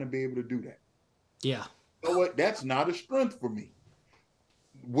 I'm not going to be able to do that. Yeah. You know what? That's not a strength for me.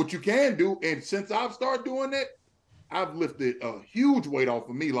 What you can do, and since I've started doing it, I've lifted a huge weight off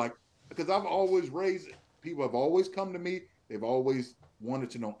of me. Like, because I've always raised it. People have always come to me. They've always wanted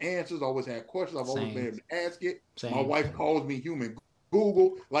to know answers, always had questions. I've always been able to ask it. Same. My wife calls me human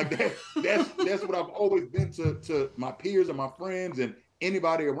Google. Like that. That's what I've always been to my peers and my friends and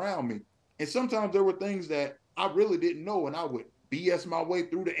anybody around me. And sometimes there were things that I really didn't know, and I would BS my way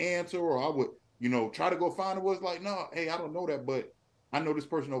through the answer, or I would, try to go find it. Was like, no, hey, I don't know that, but I know this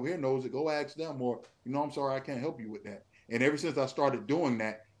person over here knows it. Go ask them, or I'm sorry, I can't help you with that. And ever since I started doing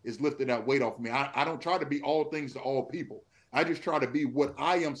that, it's lifted that weight off of me. I don't try to be all things to all people. I just try to be what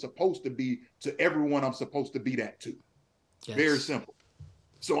I am supposed to be to everyone I'm supposed to be that to. Yes. Very simple.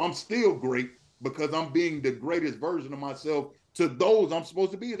 So I'm still great because I'm being the greatest version of myself to those I'm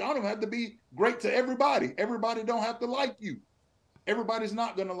supposed to be. I don't have to be great to everybody. Everybody don't have to like you. Everybody's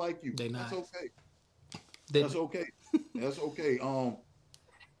not going to like you. That's okay. That's okay. That's okay.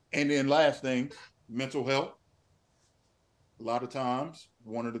 And then last thing, mental health. A lot of times,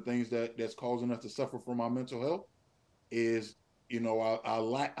 one of the things that's causing us to suffer from our mental health is, our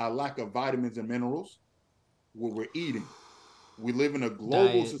lack of vitamins and minerals, what we're eating. We live in a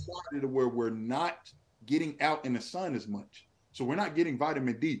global society where we're not getting out in the sun as much. So we're not getting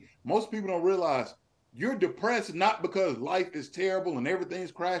vitamin D. Most people don't realize you're depressed not because life is terrible and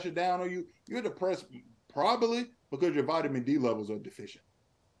everything's crashing down on you. You're depressed probably because your vitamin D levels are deficient.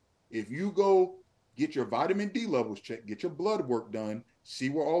 If you go get your vitamin D levels checked, get your blood work done, see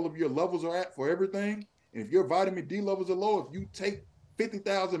where all of your levels are at for everything. And if your vitamin D levels are low, if you take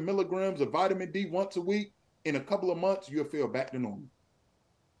 50,000 milligrams of vitamin D once a week, in a couple of months, you'll feel back to normal.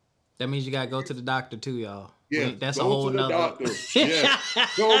 That means you got to go to the doctor too, y'all. Yeah, that's a whole nother. Yeah,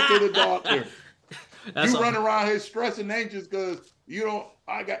 go to the doctor. You run around here stressing anxious because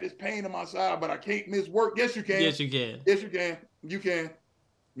I got this pain in my side, but I can't miss work. Yes, you can. Yes, you can. Yes, you can.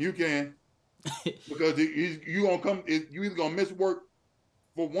 You can. Because you either gonna miss work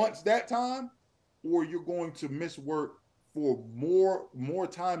for once that time, or you're going to miss work for more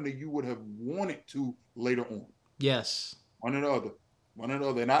time than you would have wanted to later on. Yes. One or the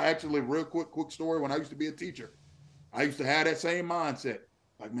other. And I actually, real quick story, when I used to be a teacher, I used to have that same mindset.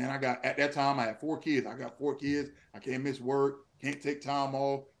 Like, man, at that time, I had 4 kids. I got 4 kids. I can't miss work. Can't take time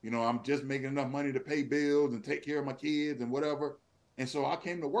off. I'm just making enough money to pay bills and take care of my kids and whatever. And so I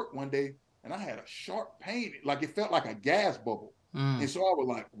came to work one day and I had a sharp pain. Like, it felt like a gas bubble. And so I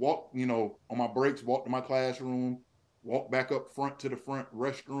would walk, on my breaks, walk to my classroom, walk back up front to the front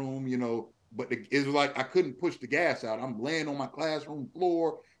restroom, but it was like I couldn't push the gas out. I'm laying on my classroom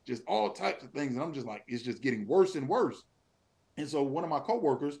floor, just all types of things. And I'm just like, it's just getting worse and worse. And so one of my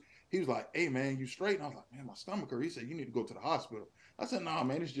coworkers, he was like, hey, man, you straight? And I was like, man, my stomach hurt. He said, you need to go to the hospital. I said, nah,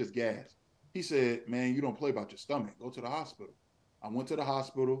 man, it's just gas. He said, man, you don't play about your stomach. Go to the hospital. I went to the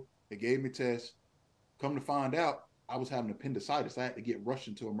hospital. They gave me tests. Come to find out, I was having appendicitis. I had to get rushed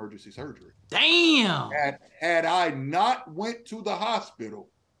into emergency surgery. Damn. Had I not went to the hospital,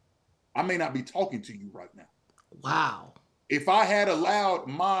 I may not be talking to you right now. Wow. If I had allowed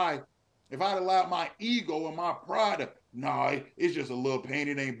my ego and my pride, it's just a little pain.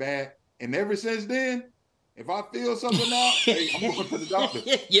 It ain't bad. And ever since then, if I feel something now, hey, I'm going to the doctor.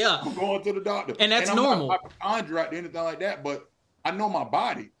 Yeah. I'm going to the doctor. And that's normal. I'm not hypochondriac or anything like that, but I know my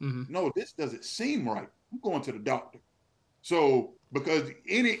body. Mm-hmm. No, this doesn't seem right. I'm going to the doctor. So, because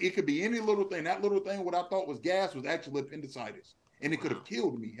it could be any little thing. That little thing, what I thought was gas, was actually appendicitis. And it could have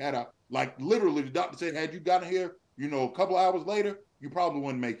killed me had I, literally, the doctor said, had you gotten here, a couple hours later, you probably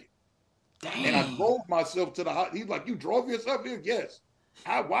wouldn't make it. Damn. And I drove myself to the hospital. He's like, you drove yourself here? Yes.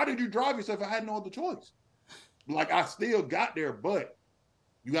 Why did you drive yourself? I had no other choice. I still got there, but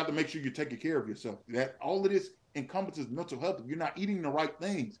you have to make sure you're taking care of yourself. That all of this encompasses mental health. If you're not eating the right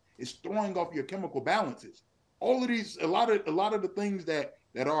things, it's throwing off your chemical balances. All of these, a lot of the things that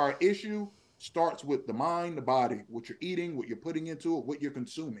are an issue starts with the mind, the body, what you're eating, what you're putting into it, what you're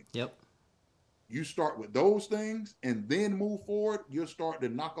consuming. Yep. You start with those things and then move forward, you'll start to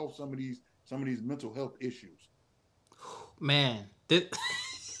knock off some of these mental health issues. Man,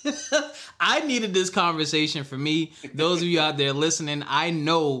 I needed this conversation for me. Those of you out there listening, I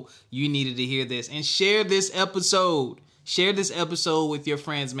know you needed to hear this. And share this episode. Share this episode with your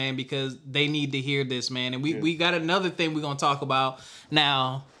friends, man, because they need to hear this, man. And we got another thing we're going to talk about.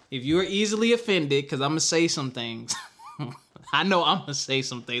 Now, if you're easily offended, because I'm going to say some things. I know I'm going to say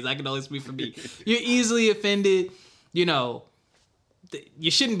some things. I can only speak for me. You're easily offended, you know.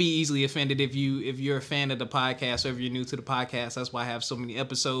 You shouldn't be easily offended if you're a fan of the podcast or if you're new to the podcast. That's why I have so many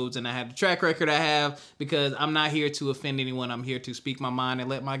episodes and I have the track record I have, because I'm not here to offend anyone. I'm here to speak my mind and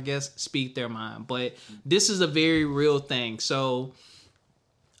let my guests speak their mind. But this is a very real thing. So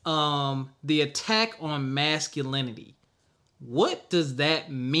the attack on masculinity, what does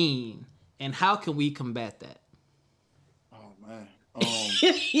that mean and how can we combat that? Oh man.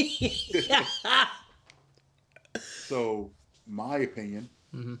 So my opinion,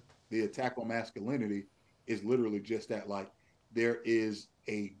 the attack on masculinity is literally just that. Like, there is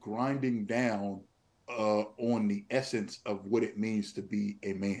a grinding down on the essence of what it means to be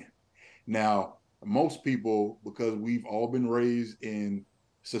a man. Now, most people, because we've all been raised in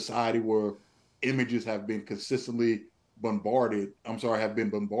society where images have been consistently have been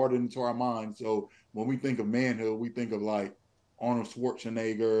bombarded into our minds. So when we think of manhood, we think of like Arnold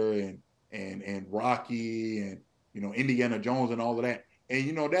Schwarzenegger and Rocky and, you know, Indiana Jones and all of that. And,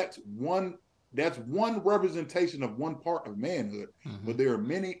 you know, that's one representation of one part of manhood. But there are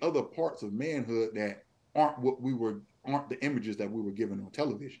many other parts of manhood that aren't the images that we were given on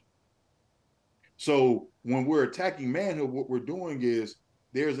television. So when we're attacking manhood, what we're doing is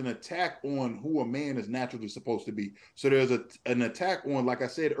there's an attack on who a man is naturally supposed to be. So there's an attack on, like I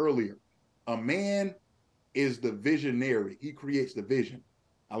said earlier, a man is the visionary. He creates the vision.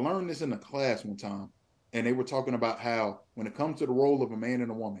 I learned this in a class one time. And they were talking about how when it comes to the role of a man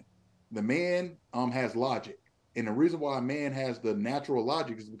and a woman, the man has logic. And the reason why a man has the natural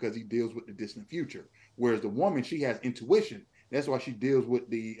logic is because he deals with the distant future. Whereas the woman, she has intuition. That's why she deals with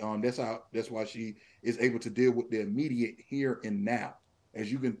that's why she is able to deal with the immediate here and now. As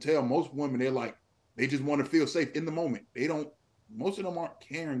you can tell, most women, they just want to feel safe in the moment. Most of them aren't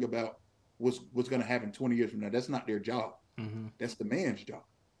caring about what's going to happen 20 years from now. That's not their job. That's the man's job.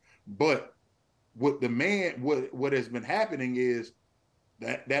 But what has been happening is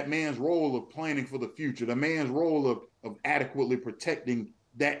that man's role of planning for the future, the man's role of adequately protecting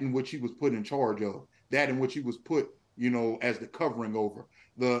that in which he was put in charge of, that in which he was put, you know, as the covering over,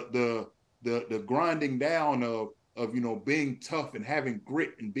 the grinding down of, you know, being tough and having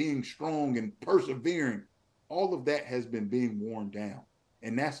grit and being strong and persevering. All of that has been being worn down.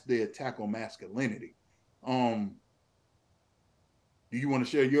 And that's the attack on masculinity. Do you want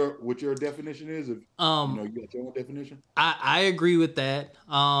to share what your definition is? You got your own definition? I agree with that.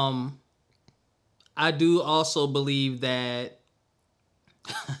 I do also believe that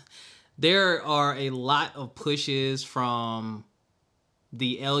there are a lot of pushes from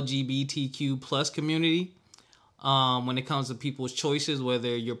the LGBTQ plus community when it comes to people's choices,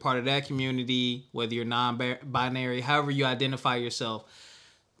 whether you're part of that community, whether you're non-binary, however you identify yourself.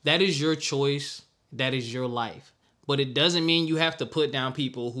 That is your choice. That is your life. But it doesn't mean you have to put down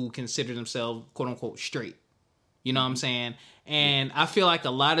people who consider themselves, quote unquote, straight. You know what I'm saying? And I feel like a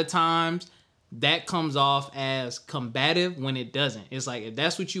lot of times that comes off as combative when it doesn't. It's like, if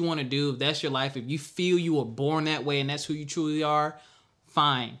that's what you want to do, if that's your life, if you feel you were born that way and that's who you truly are,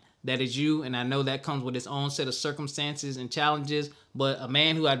 fine. That is you. And I know that comes with its own set of circumstances and challenges. But a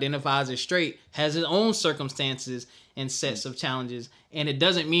man who identifies as straight has his own circumstances and sets of challenges. And it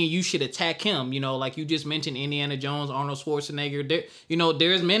doesn't mean you should attack him. You know, like you just mentioned, Indiana Jones, Arnold Schwarzenegger.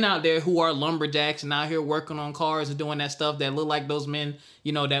 There's men out there who are lumberjacks and out here working on cars and doing that stuff that look like those men,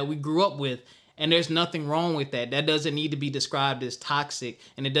 you know, that we grew up with. And there's nothing wrong with that. That doesn't need to be described as toxic.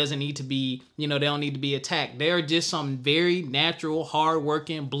 And it doesn't need to be, you know, they don't need to be attacked. There are just some very natural,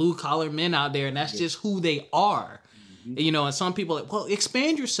 hardworking, blue-collar men out there. And that's just who they are. You know, and some people are like, well,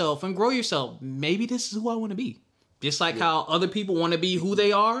 expand yourself and grow yourself. Maybe this is who I want to be. Just like how other people want to be who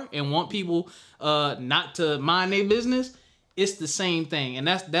they are and want people not to mind their business. It's the same thing. And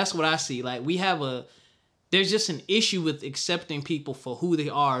that's what I see. Like, there's just an issue with accepting people for who they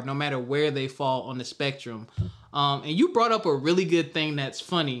are, no matter where they fall on the spectrum. And you brought up a really good thing that's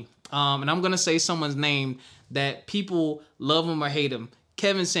funny. And I'm going to say someone's name that people love him or hate him.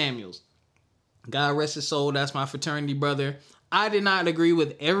 Kevin Samuels. God rest his soul. That's my fraternity brother. I did not agree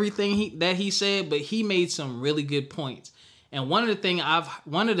with everything that he said, but he made some really good points. And one of the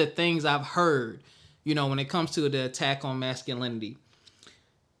things I've heard, you know, when it comes to the attack on masculinity,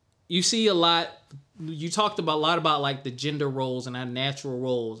 you see a lot. You talked about a lot about like the gender roles and our natural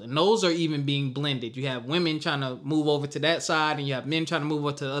roles, and those are even being blended. You have women trying to move over to that side, and you have men trying to move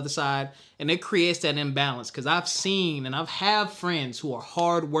over to the other side, and it creates that imbalance. Because I've seen and I've have friends who are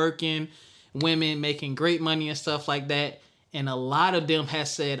hardworking women making great money and stuff like that, and a lot of them has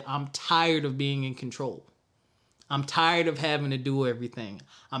said, "I'm tired of being in control. I'm tired of having to do everything.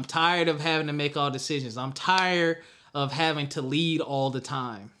 I'm tired of having to make all decisions. I'm tired of having to lead all the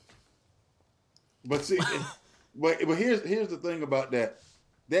time." But see, but here's the thing about that.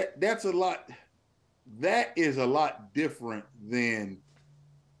 That's a lot. That is a lot different than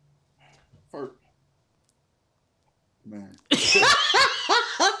first. Man.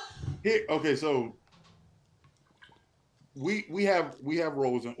 Okay, so we have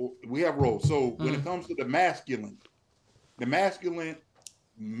roles and we have roles. So when it comes to the masculine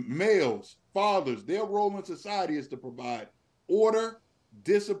males, fathers, their role in society is to provide order,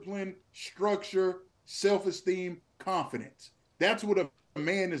 discipline, structure, self-esteem, confidence. That's what a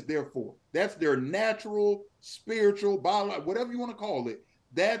man is there for. That's their natural, spiritual, biological, whatever you want to call it.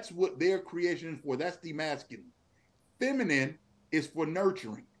 That's what their creation is for. That's the masculine. Feminine is for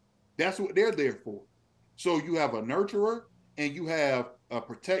nurturing. That's what they're there for. So you have a nurturer and you have a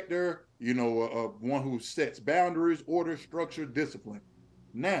protector, one who sets boundaries, order, structure, discipline.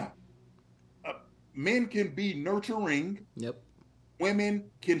 Now, men can be nurturing. Yep. Women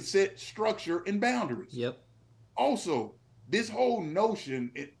can set structure and boundaries. Yep. Also, this whole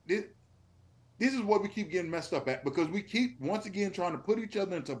notion, this is what we keep getting messed up at, because we keep, once again, trying to put each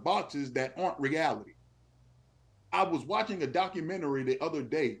other into boxes that aren't reality. I was watching a documentary the other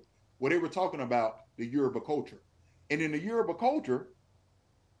day where they were talking about the Yoruba culture. And in the Yoruba culture,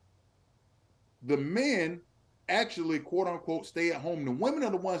 the men actually, quote unquote, stay at home. The women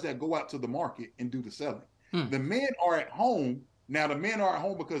are the ones that go out to the market and do the selling. The men are at home. Now, the men are at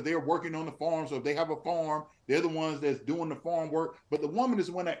home because they're working on the farm. So if they have a farm, they're the ones that's doing the farm work. But the woman is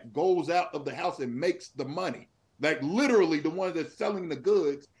the one that goes out of the house and makes the money. Like literally the one that's selling the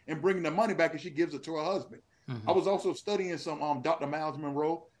goods and bringing the money back, and she gives it to her husband. I was also studying some Dr. Miles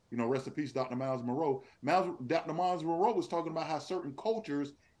Monroe, rest in peace, Dr. Miles Monroe. Dr. Miles Monroe was talking about how certain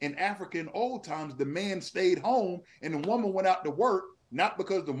cultures in Africa in old times, the man stayed home and the woman went out to work, not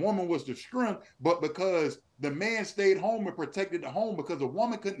because the woman was the strength, but because the man stayed home and protected the home, because the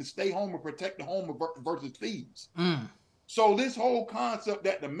woman couldn't stay home and protect the home versus thieves. So this whole concept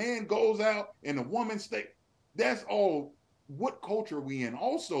that the man goes out and the woman stays, that's all what culture we in.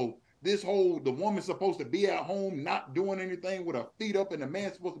 Also, this whole, the woman's supposed to be at home, not doing anything with her feet up, and the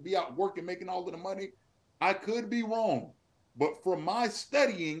man's supposed to be out working, making all of the money. I could be wrong, but from my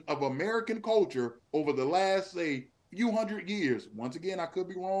studying of American culture over the last, say, few hundred years, once again, I could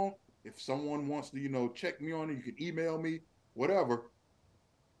be wrong. If someone wants to, check me on it, you can email me, whatever.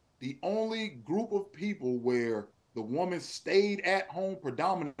 The only group of people where the woman stayed at home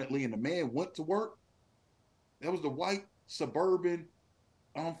predominantly and the man went to work, that was the white suburban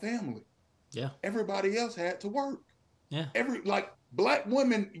family. Yeah. Everybody else had to work. Yeah. Like black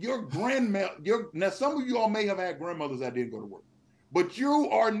women, now some of you all may have had grandmothers that didn't go to work, but you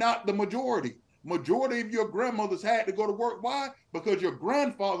are not the majority. Majority of your grandmothers had to go to work. Why? Because your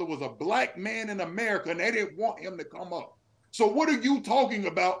grandfather was a black man in America and they didn't want him to come up. So what are you talking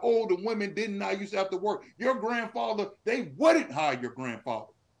about? Oh, the women didn't used to have to work. Your grandfather, they wouldn't hire your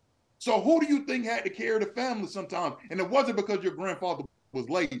grandfather. So who do you think had to carry the family sometimes? And it wasn't because your grandfather was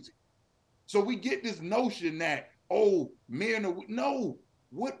lazy. So we get this notion that, oh, men are, no,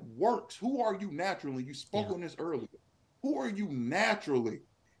 what works? Who are you naturally? You spoke on this earlier. Who are you naturally?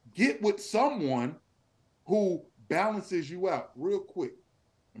 Get with someone who balances you out real quick.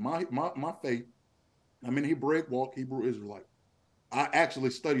 My faith, I'm in Hebraic walk, Hebrew Israelite. I actually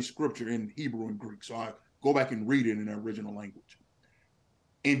study scripture in Hebrew and Greek, so I go back and read it in the original language.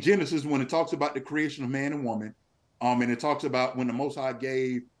 In Genesis, when it talks about the creation of man and woman, and it talks about when the Most High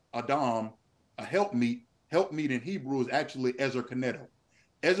gave Adam a helpmeet in Hebrew is actually Ezer Keneto.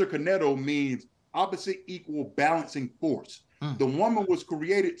 Ezer Keneto means opposite, equal, balancing force. The woman was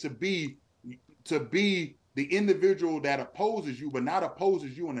created to be the individual that opposes you, but not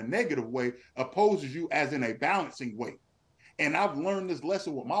opposes you in a negative way, opposes you as in a balancing way. And I've learned this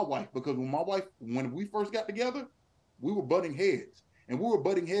lesson with my wife, because when we first got together, we were butting heads. And we were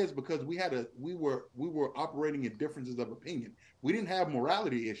butting heads because we were operating in differences of opinion. We didn't have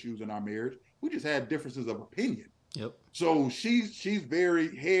morality issues in our marriage. We just had differences of opinion. Yep. So she's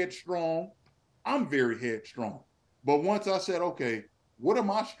very headstrong. I'm very headstrong. But once I said, okay, what are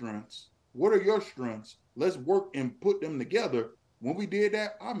my strengths? What are your strengths? Let's work and put them together. When we did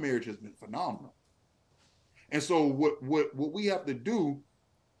that, our marriage has been phenomenal. And so what we have to do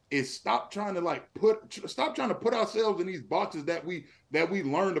is stop trying to put ourselves in these boxes that we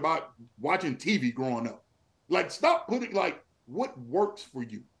learned about watching TV growing up. Like, stop putting, like, what works for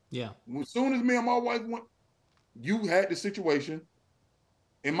you. Yeah. As soon as me and my wife went, you had the situation.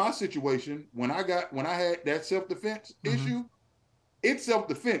 In my situation, when I had that self-defense issue, it's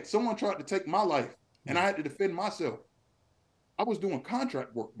self-defense. Someone tried to take my life and I had to defend myself. I was doing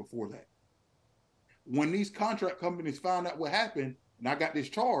contract work before that. When these contract companies found out what happened and I got this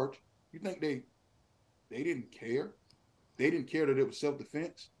charge, you think they didn't care? They didn't care that it was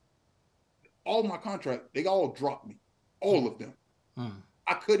self-defense. All my contract, they all dropped me. All of them.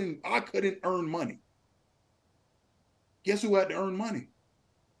 I couldn't earn money. Guess who had to earn money?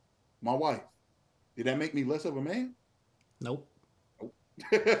 My wife. Did that make me less of a man? Nope.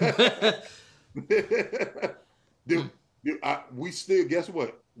 We still, guess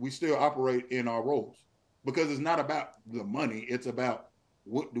what? We still operate in our roles because it's not about the money. It's about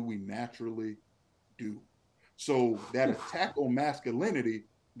what do we naturally do. So that attack on masculinity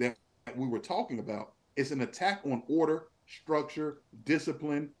that we were talking about, it's an attack on order, structure,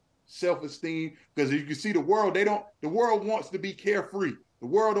 discipline, self-esteem. Because as you can see, the world wants to be carefree. The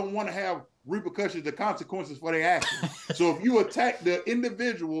world don't want to have repercussions or consequences for their actions. So if you attack the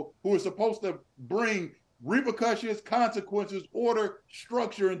individual who is supposed to bring repercussions, consequences, order,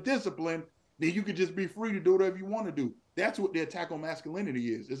 structure, and discipline, then you could just be free to do whatever you want to do. That's what the attack on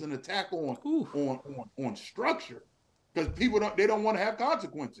masculinity is. It's an attack on structure. Because people don't want to have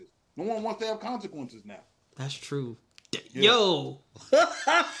consequences. No one wants to have consequences now. That's true. Yeah. Yo,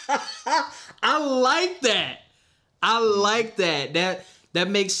 I like that. I like that. That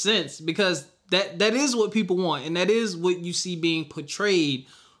makes sense because that is what people want, and that is what you see being portrayed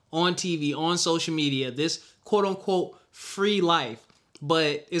on TV, on social media. This quote unquote free life,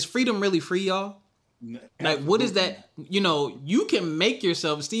 but is freedom really free, y'all? Like, what is that? You can make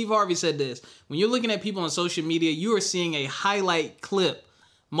yourself. Steve Harvey said this: when you're looking at people on social media, you are seeing a highlight clip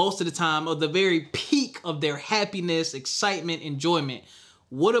most of the time of the very peak of their happiness, excitement, enjoyment.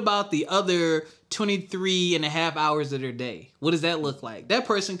 What about the other 23 and a half hours of their day? What does that look like? That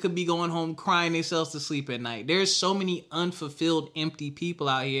person could be going home crying themselves to sleep at night. There's so many unfulfilled, empty people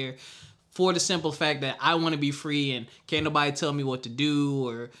out here for the simple fact that I want to be free and can't nobody tell me what to do,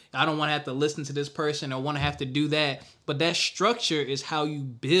 or I don't want to have to listen to this person or want to have to do that. But that structure is how you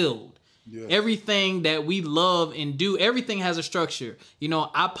build. Yes. Everything that we love and do, everything has a structure.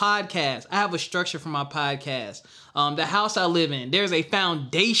 I podcast. I have a structure for my podcast. The house I live in, there's a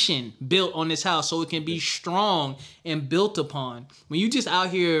foundation built on this house so it can be strong and built upon. When you just out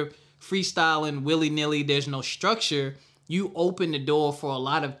here freestyling willy-nilly, there's no structure, you open the door for a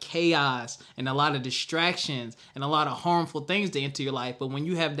lot of chaos and a lot of distractions and a lot of harmful things to enter your life. But when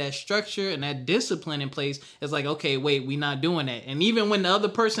you have that structure and that discipline in place, it's like, okay, wait, we're not doing that. And even when the other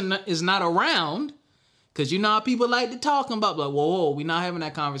person is not around, because you know how people like to talk about, like, whoa, we're not having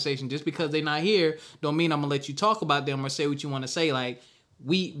that conversation. Just because they're not here don't mean I'm going to let you talk about them or say what you want to say. Like,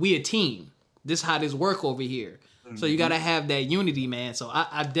 we a team. This is how this work over here. Mm-hmm. So you got to have that unity, man. So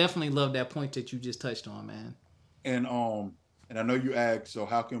I definitely love that point that you just touched on, man. And I know you asked, so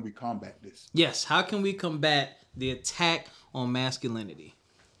how can we combat this? Yes, how can we combat the attack on masculinity?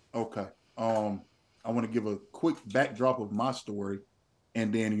 Okay. I want to give a quick backdrop of my story,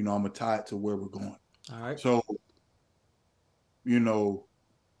 and then, I'm going to tie it to where we're going. All right. So,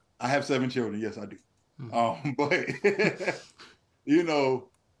 I have 7 children. Yes, I do. Mm-hmm. But,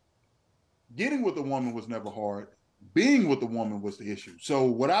 getting with a woman was never hard. Being with a woman was the issue. So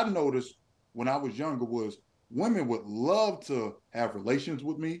what I noticed when I was younger was women would love to have relations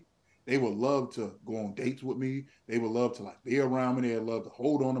with me. They would love to go on dates with me. They would love to be around me. They'd love to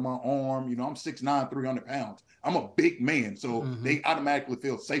hold on to my arm. I'm 6'9", 300 pounds. I'm a big man. So they automatically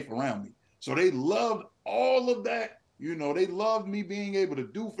feel safe around me. So they loved all of that. They loved me being able to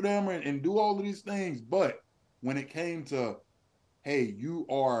do for them and do all of these things. But when it came to, hey, you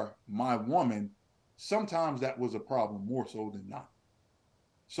are my woman, sometimes that was a problem more so than not.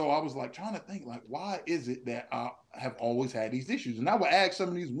 So I was trying to think, why is it that I have always had these issues? And I would ask some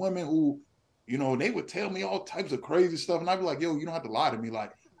of these women who, they would tell me all types of crazy stuff. And I'd be like, yo, you don't have to lie to me.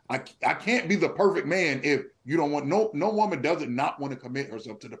 I can't be the perfect man if you don't want, no woman doesn't not want to commit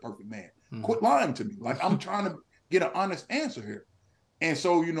herself to the perfect man. Mm-hmm. Quit lying to me. I'm trying to get an honest answer here. And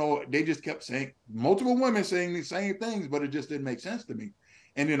so, they just kept saying, multiple women saying the same things, but it just didn't make sense to me.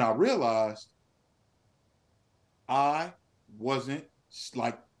 And then I realized I wasn't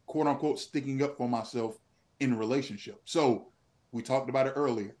quote unquote sticking up for myself in a relationship. So we talked about it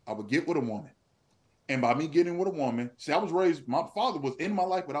earlier. I would get with a woman. And by me getting with a woman, my father was in my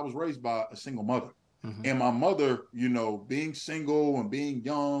life, but I was raised by a single mother. Mm-hmm. And my mother, you know, being single and being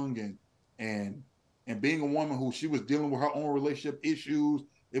young and being a woman who she was dealing with her own relationship issues,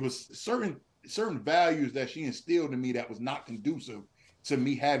 it was certain values that she instilled in me that was not conducive to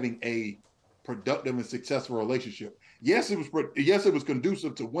me having a productive and successful relationship. Yes, it was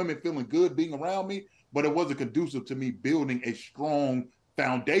conducive to women feeling good being around me, but it wasn't conducive to me building a strong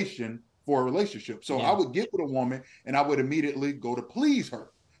foundation for a relationship. So I would get with a woman and I would immediately go to please her.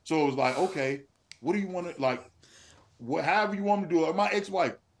 So it was like, okay, what do you want to, like, however you want me to do it. My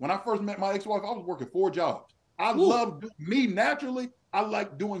ex-wife, when I first met my ex-wife, I was working 4 jobs. I love me naturally. I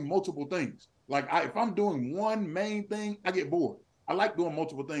like doing multiple things. Like if I'm doing one main thing, I get bored. I like doing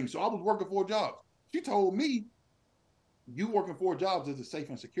multiple things. So I was working 4 jobs. She told me, you working 4 jobs isn't safe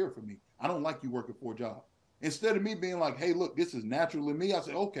and secure for me. I don't like you working 4 jobs. Instead of me being like, hey, look, this is naturally me, I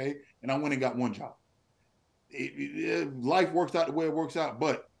said, okay. And I went and got 1 job. Life works out the way it works out.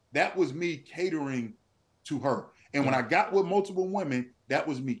 But that was me catering to her. And when I got with multiple women, that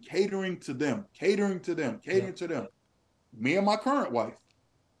was me catering to them. Me and my current wife,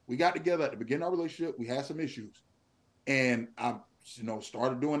 we got together at the beginning of our relationship. We had some issues. And I,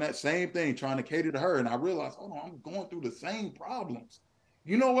 started doing that same thing, trying to cater to her. And I realized, hold on, I'm going through the same problems.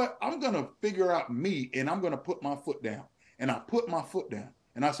 You know what? I'm going to figure out me and I'm going to put my foot down. And I put my foot down.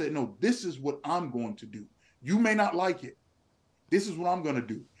 And I said, no, this is what I'm going to do. You may not like it. This is what I'm going to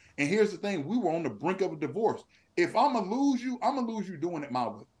do. And here's the thing. We were on the brink of a divorce. If I'm going to lose you, I'm going to lose you doing it my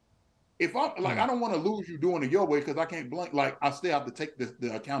way. If I'm like, I don't want to lose you doing it your way because I can't blame, like, I still have to take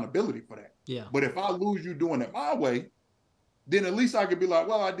the accountability for that. Yeah. But if I lose you doing it my way, then at least I could be like,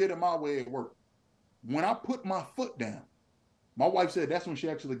 well, I did it my way, it worked. When I put my foot down, my wife said that's when she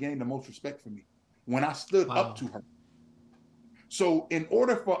actually gained the most respect for me, when I stood up to her. So in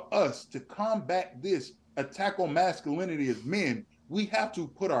order for us to combat this attack on masculinity as men, we have to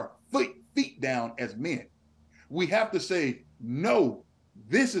put our feet down as men. We have to say, no,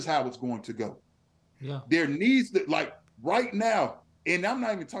 this is how it's going to go. Yeah. There needs to, like right now, and I'm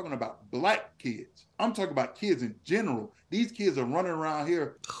not even talking about Black kids. I'm talking about kids in general. These kids are running around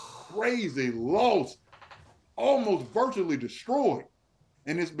here crazy, lost, almost virtually destroyed.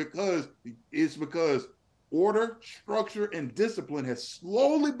 And it's because order, structure, and discipline has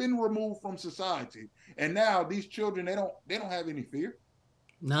slowly been removed from society. And now these children, they don't have any fear.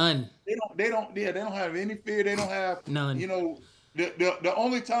 None. They don't have any fear. They don't have none. The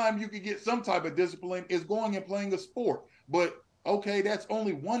only time you could get some type of discipline is going and playing a sport. But okay, that's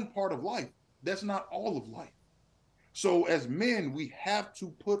only one part of life. That's not all of life. So as men, we have to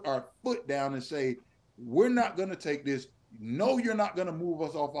put our foot down and say, we're not going to take this. No, you're not going to move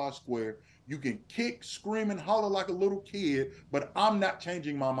us off our square. You can kick, scream, and holler like a little kid, but I'm not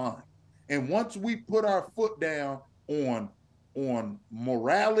changing my mind. And once we put our foot down on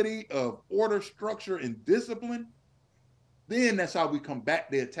morality of order, structure, and discipline, then that's how we combat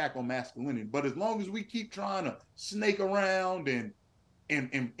the attack on masculinity. But as long as we keep trying to snake around and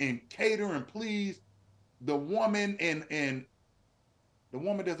cater and please the woman, and the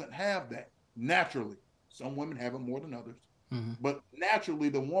woman doesn't have that naturally. Some women have it more than others. Mm-hmm. But naturally,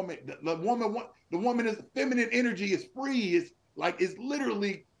 the woman is feminine energy is free. It's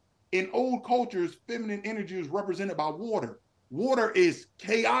literally in old cultures, feminine energy is represented by water. Water is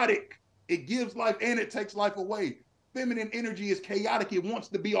chaotic. It gives life and it takes life away. Feminine energy is chaotic. It wants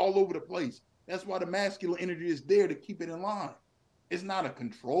to be all over the place. That's why the masculine energy is there to keep it in line. It's not a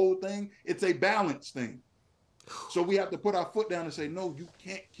control thing. It's a balance thing. So we have to put our foot down and say, no, you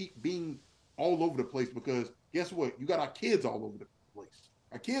can't keep being all over the place, because guess what? You got our kids all over the place.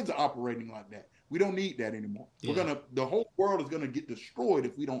 Our kids are operating like that. We don't need that anymore. Yeah. The whole world is gonna get destroyed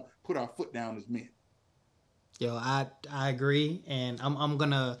if we don't put our foot down as men. Yo, I agree, and I'm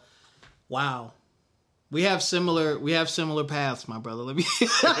gonna. Wow, we have similar paths, my brother. Let me.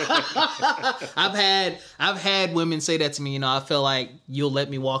 I've had women say that to me. I feel like you'll let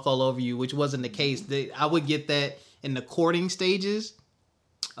me walk all over you, which wasn't the case. I would get that in the courting stages,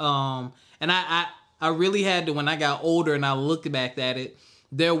 and I really had to, when I got older and I looked back at it,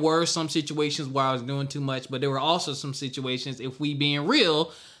 there were some situations where I was doing too much, but there were also some situations, if we being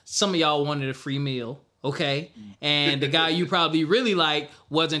real, some of y'all wanted a free meal, okay? And the guy you probably really like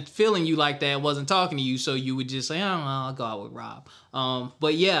wasn't feeling you like that, wasn't talking to you, so you would just say, oh, I'll go out with Rob.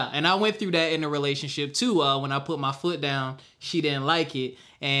 But yeah, and I went through that in a relationship too. When I put my foot down, she didn't like it,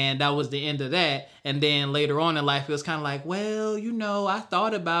 and that was the end of that. And then later on in life, it was kind of like, well, I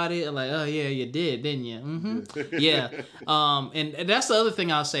thought about it. Like, oh yeah, you did, didn't you? Mm-hmm. Yeah. And that's the other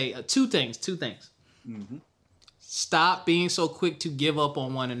thing I'll say. Two things. Mm-hmm. Stop being so quick to give up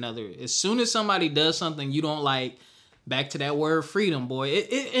on one another. As soon as somebody does something you don't like, back to that word freedom, boy.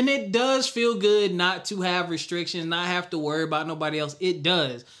 It does feel good not to have restrictions, not have to worry about nobody else. It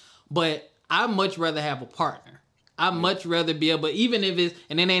does. But I'd much rather have a partner. I'd much rather be able, even if it's,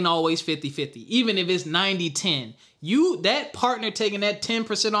 and it ain't always 50-50, even if it's 90-10, that partner taking that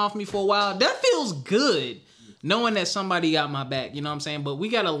 10% off me for a while, that feels good. Knowing that somebody got my back, you know what I'm saying? But we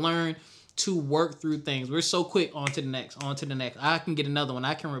got to learn to work through things. We're so quick on to the next. I can get another one.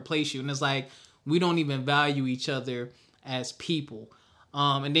 I can replace you. And it's like, we don't even value each other as people.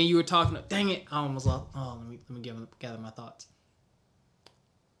 And then you were talking, dang it, I almost lost. Oh, let me gather my thoughts.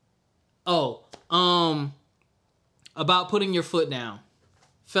 About putting your foot down.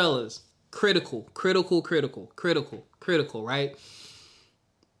 Fellas, critical, right?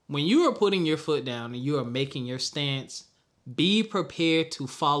 When you are putting your foot down and you are making your stance, be prepared to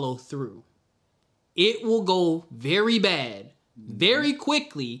follow through. It will go very bad very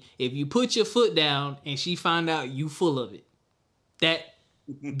quickly if you put your foot down and she find out you full of it. That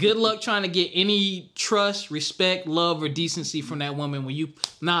good luck trying to get any trust, respect, love, or decency from that woman when we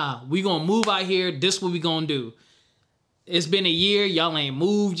gonna move out here, this what we gonna do. It's been a year, y'all ain't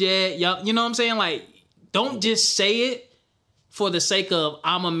moved yet. Y'all, you know what I'm saying? Like, don't just say it for the sake of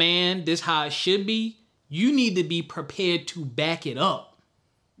I'm a man, this how it should be. You need to be prepared to back it up.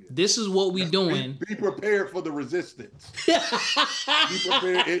 This is what we doing. Be prepared for the resistance. Be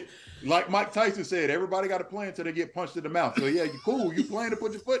prepared. Like Mike Tyson said, everybody got a plan until they get punched in the mouth. So yeah, you cool. You plan to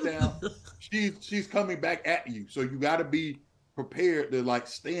put your foot down. She's coming back at you. So you got to be prepared to like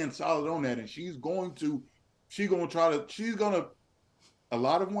stand solid on that. And a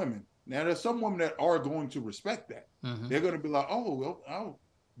lot of women. Now there's some women that are going to respect that. Mm-hmm. They're going to be like, oh.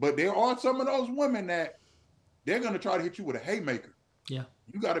 But there are some of those women that they're going to try to hit you with a haymaker. Yeah.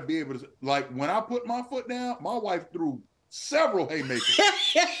 You got to be able to, like, when I put my foot down, my wife threw several haymakers.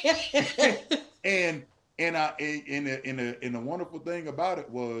 and the wonderful thing about it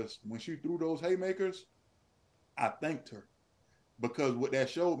was when she threw those haymakers, I thanked her, because what that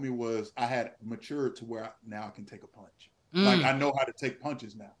showed me was I had matured to where now I can take a punch. Like, I know how to take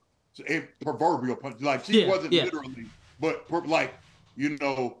punches now. So proverbial punch. Like, she wasn't literally, but like, you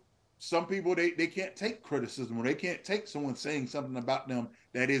know, some people, they can't take criticism, or they can't take someone saying something about them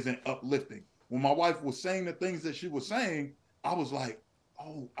that isn't uplifting. When my wife was saying the things that she was saying, I was like,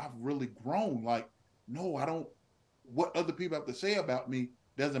 oh, I've really grown. Like, no, I don't, what other people have to say about me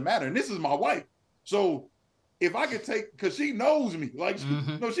doesn't matter. And this is my wife. So if I could take, because she knows me, like, she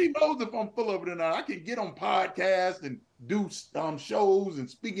knows if I'm full of it or not. I can get on podcasts and do shows and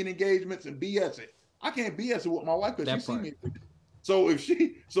speaking engagements and BS it. I can't BS it with my wife because she see me. So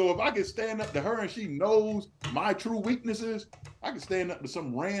if I can stand up to her and she knows my true weaknesses, I can stand up to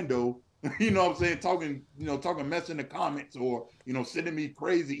some rando, you know what I'm saying, talking mess in the comments, or, you know, sending me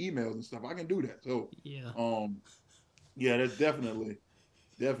crazy emails and stuff. I can do that. So that's definitely.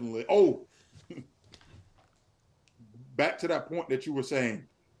 Oh, back to that point that you were saying,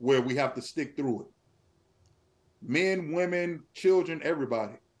 where we have to stick through it. Men, women, children,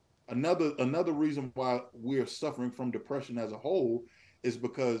 everybody. Another reason why we're suffering from depression as a whole is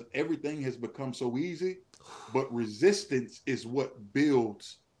because everything has become so easy, but resistance is what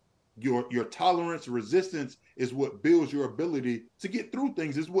builds your tolerance. Resistance is what builds your ability to get through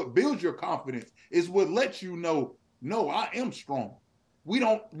things, is what builds your confidence, is what lets you know, no, I am strong. We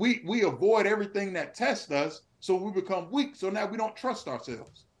avoid everything that tests us, so we become weak. So now we don't trust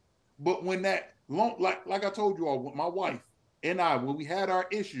ourselves. But when that like I told you all, with my wife and I, when we had our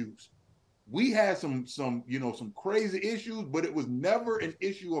issues, we had some crazy issues, but it was never an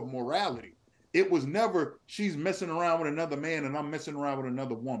issue of morality. It was never she's messing around with another man and I'm messing around with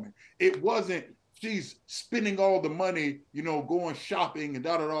another woman. It wasn't she's spending all the money, you know, going shopping and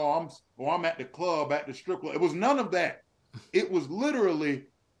I'm at the club, at the strip club. It was none of that. It was literally,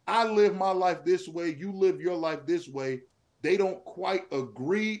 I live my life this way, you live your life this way. They don't quite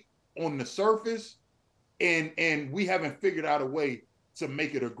agree on the surface, and we haven't figured out a way to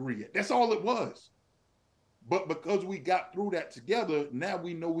make it agree yet. That's all it was. But because we got through that together, now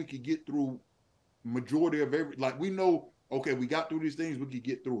we know we could get through majority of we know, okay, we got through these things, we could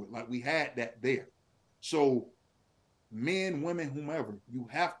get through it. Like, we had that there. So men, women, whomever, you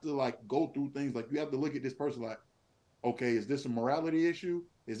have to like go through things. Like, you have to look at this person like, okay, is this a morality issue?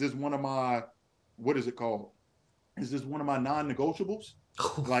 Is this one of my, what is it called? Is this one of my non-negotiables?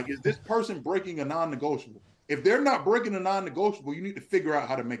 Like, is this person breaking a non-negotiable? If they're not breaking a non-negotiable, you need to figure out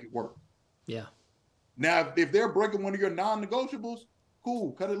how to make it work. Yeah. Now, if they're breaking one of your non-negotiables,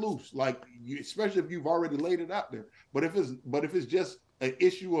 cool, cut it loose. Like, especially if you've already laid it out there. But if it's just an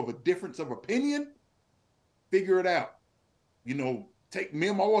issue of a difference of opinion, figure it out. You know, take me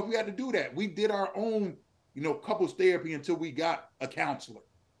and my wife, we had to do that. We did our own couples therapy until we got a counselor.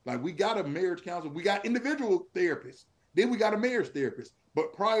 Like, we got a marriage counselor, we got individual therapists, then we got a marriage therapist.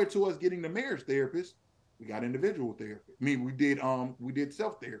 But prior to us getting the marriage therapist, we got individual therapy. I mean, we did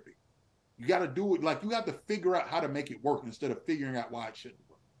self-therapy. You got to do it, like, you have to figure out how to make it work instead of figuring out why it shouldn't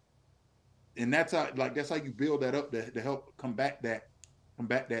work. And that's how you build that up to help combat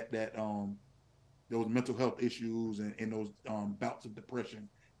those mental health issues and those bouts of depression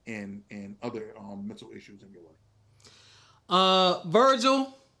and other mental issues in your life.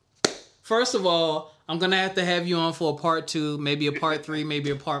 Virgil, first of all, I'm going to have you on for a part 2, maybe a part 3,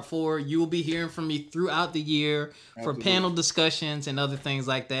 maybe a part 4. You will be hearing from me throughout the year for panel discussions and other things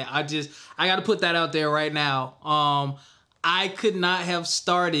like that. I got to put that out there right now. I could not have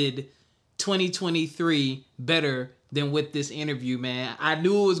started 2023 better than with this interview, man. I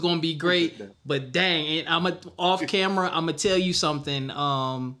knew it was going to be great, but dang, off camera, I'm going to tell you something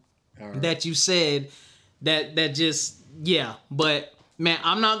that you said that just, yeah. But, man,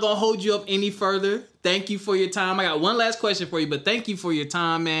 I'm not going to hold you up any further. Thank you for your time. I got one last question for you, but thank you for your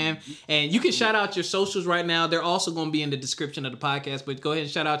time, man. And you can shout out your socials right now. They're also going to be in the description of the podcast, but go ahead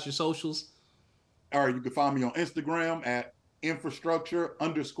and shout out your socials. All right, you can find me on Instagram at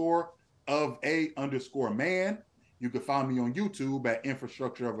infrastructure_of_a_man. You can find me on YouTube at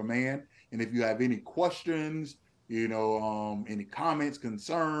Infrastructure of a Man. And if you have any questions, any comments,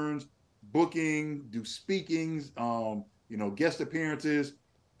 concerns, booking, do speakings, guest appearances,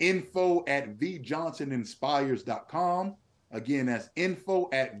 info@vjohnsoninspires.com. Again, that's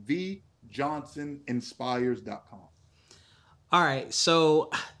info@vjohnsoninspires.com. All right, so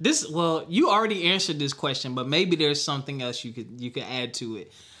you already answered this question, but maybe there's something else you could add to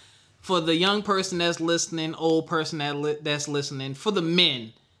it. For the young person that's listening, old person that's listening, for the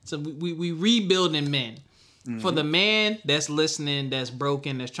men, so we rebuilding men. Mm-hmm. For the man that's listening, that's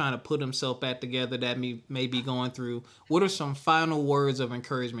broken, that's trying to put himself back together, that may be going through, what are some final words of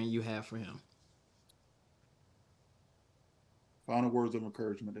encouragement you have for him? Final words of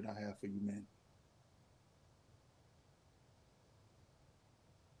encouragement that I have for you, man.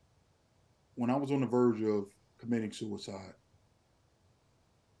 When I was on the verge of committing suicide,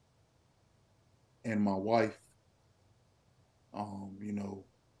 and my wife,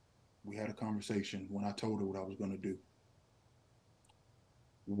 we had a conversation when I told her what I was going to do.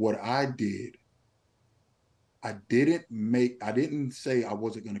 What I did, I didn't say I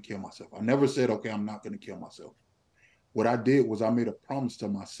wasn't going to kill myself. I never said, okay, I'm not going to kill myself. What I did was I made a promise to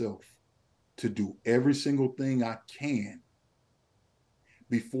myself to do every single thing I can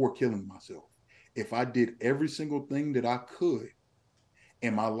before killing myself. If I did every single thing that I could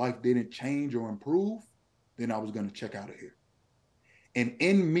and my life didn't change or improve, then I was going to check out of here. And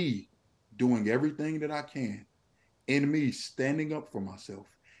in me doing everything that I can, in me standing up for myself,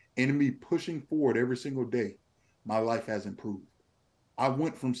 in me pushing forward every single day, my life has improved. I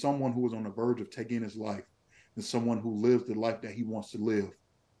went from someone who was on the verge of taking his life to someone who lives the life that he wants to live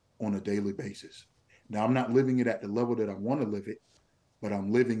on a daily basis. Now, I'm not living it at the level that I want to live it, but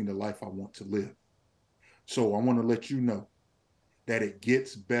I'm living the life I want to live. So I want to let you know that it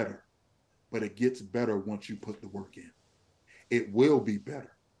gets better, but it gets better once you put the work in. It will be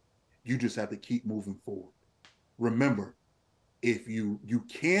better. You just have to keep moving forward. Remember, if you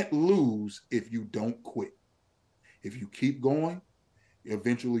can't lose if you don't quit. If you keep going,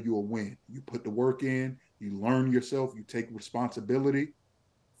 eventually you'll win. You put the work in, you learn yourself, you take responsibility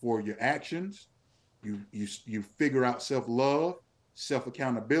for your actions, you figure out self-love,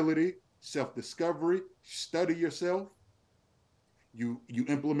 self-accountability, self-discovery, study yourself, you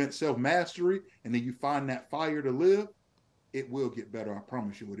implement self-mastery, and then you find that fire to live, it will get better. I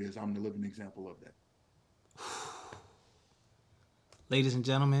promise you it is. I'm the living example of that. Ladies and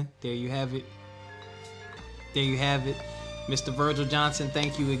gentlemen, there you have it. There you have it. Mr. Virgil Johnson,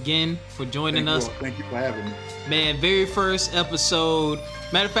 thank you again for joining us. Thank you for having me. Man, very first episode.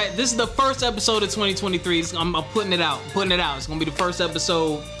 Matter of fact, this is the first episode of 2023. I'm putting it out. It's going to be the first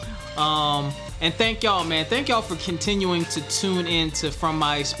episode. And thank y'all, man. Thank y'all for continuing to tune in to From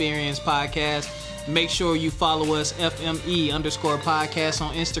My Experience podcast. Make sure you follow us, FME_podcast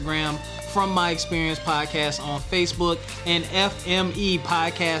on Instagram, From My Experience podcast on Facebook, and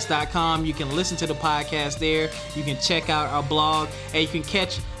FMEpodcast.com. You can listen to the podcast there. You can check out our blog, and you can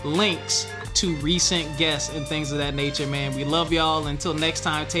catch links to recent guests and things of that nature, man. We love y'all. Until next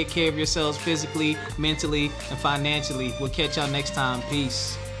time, take care of yourselves physically, mentally, and financially. We'll catch y'all next time.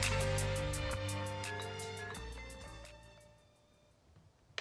 Peace.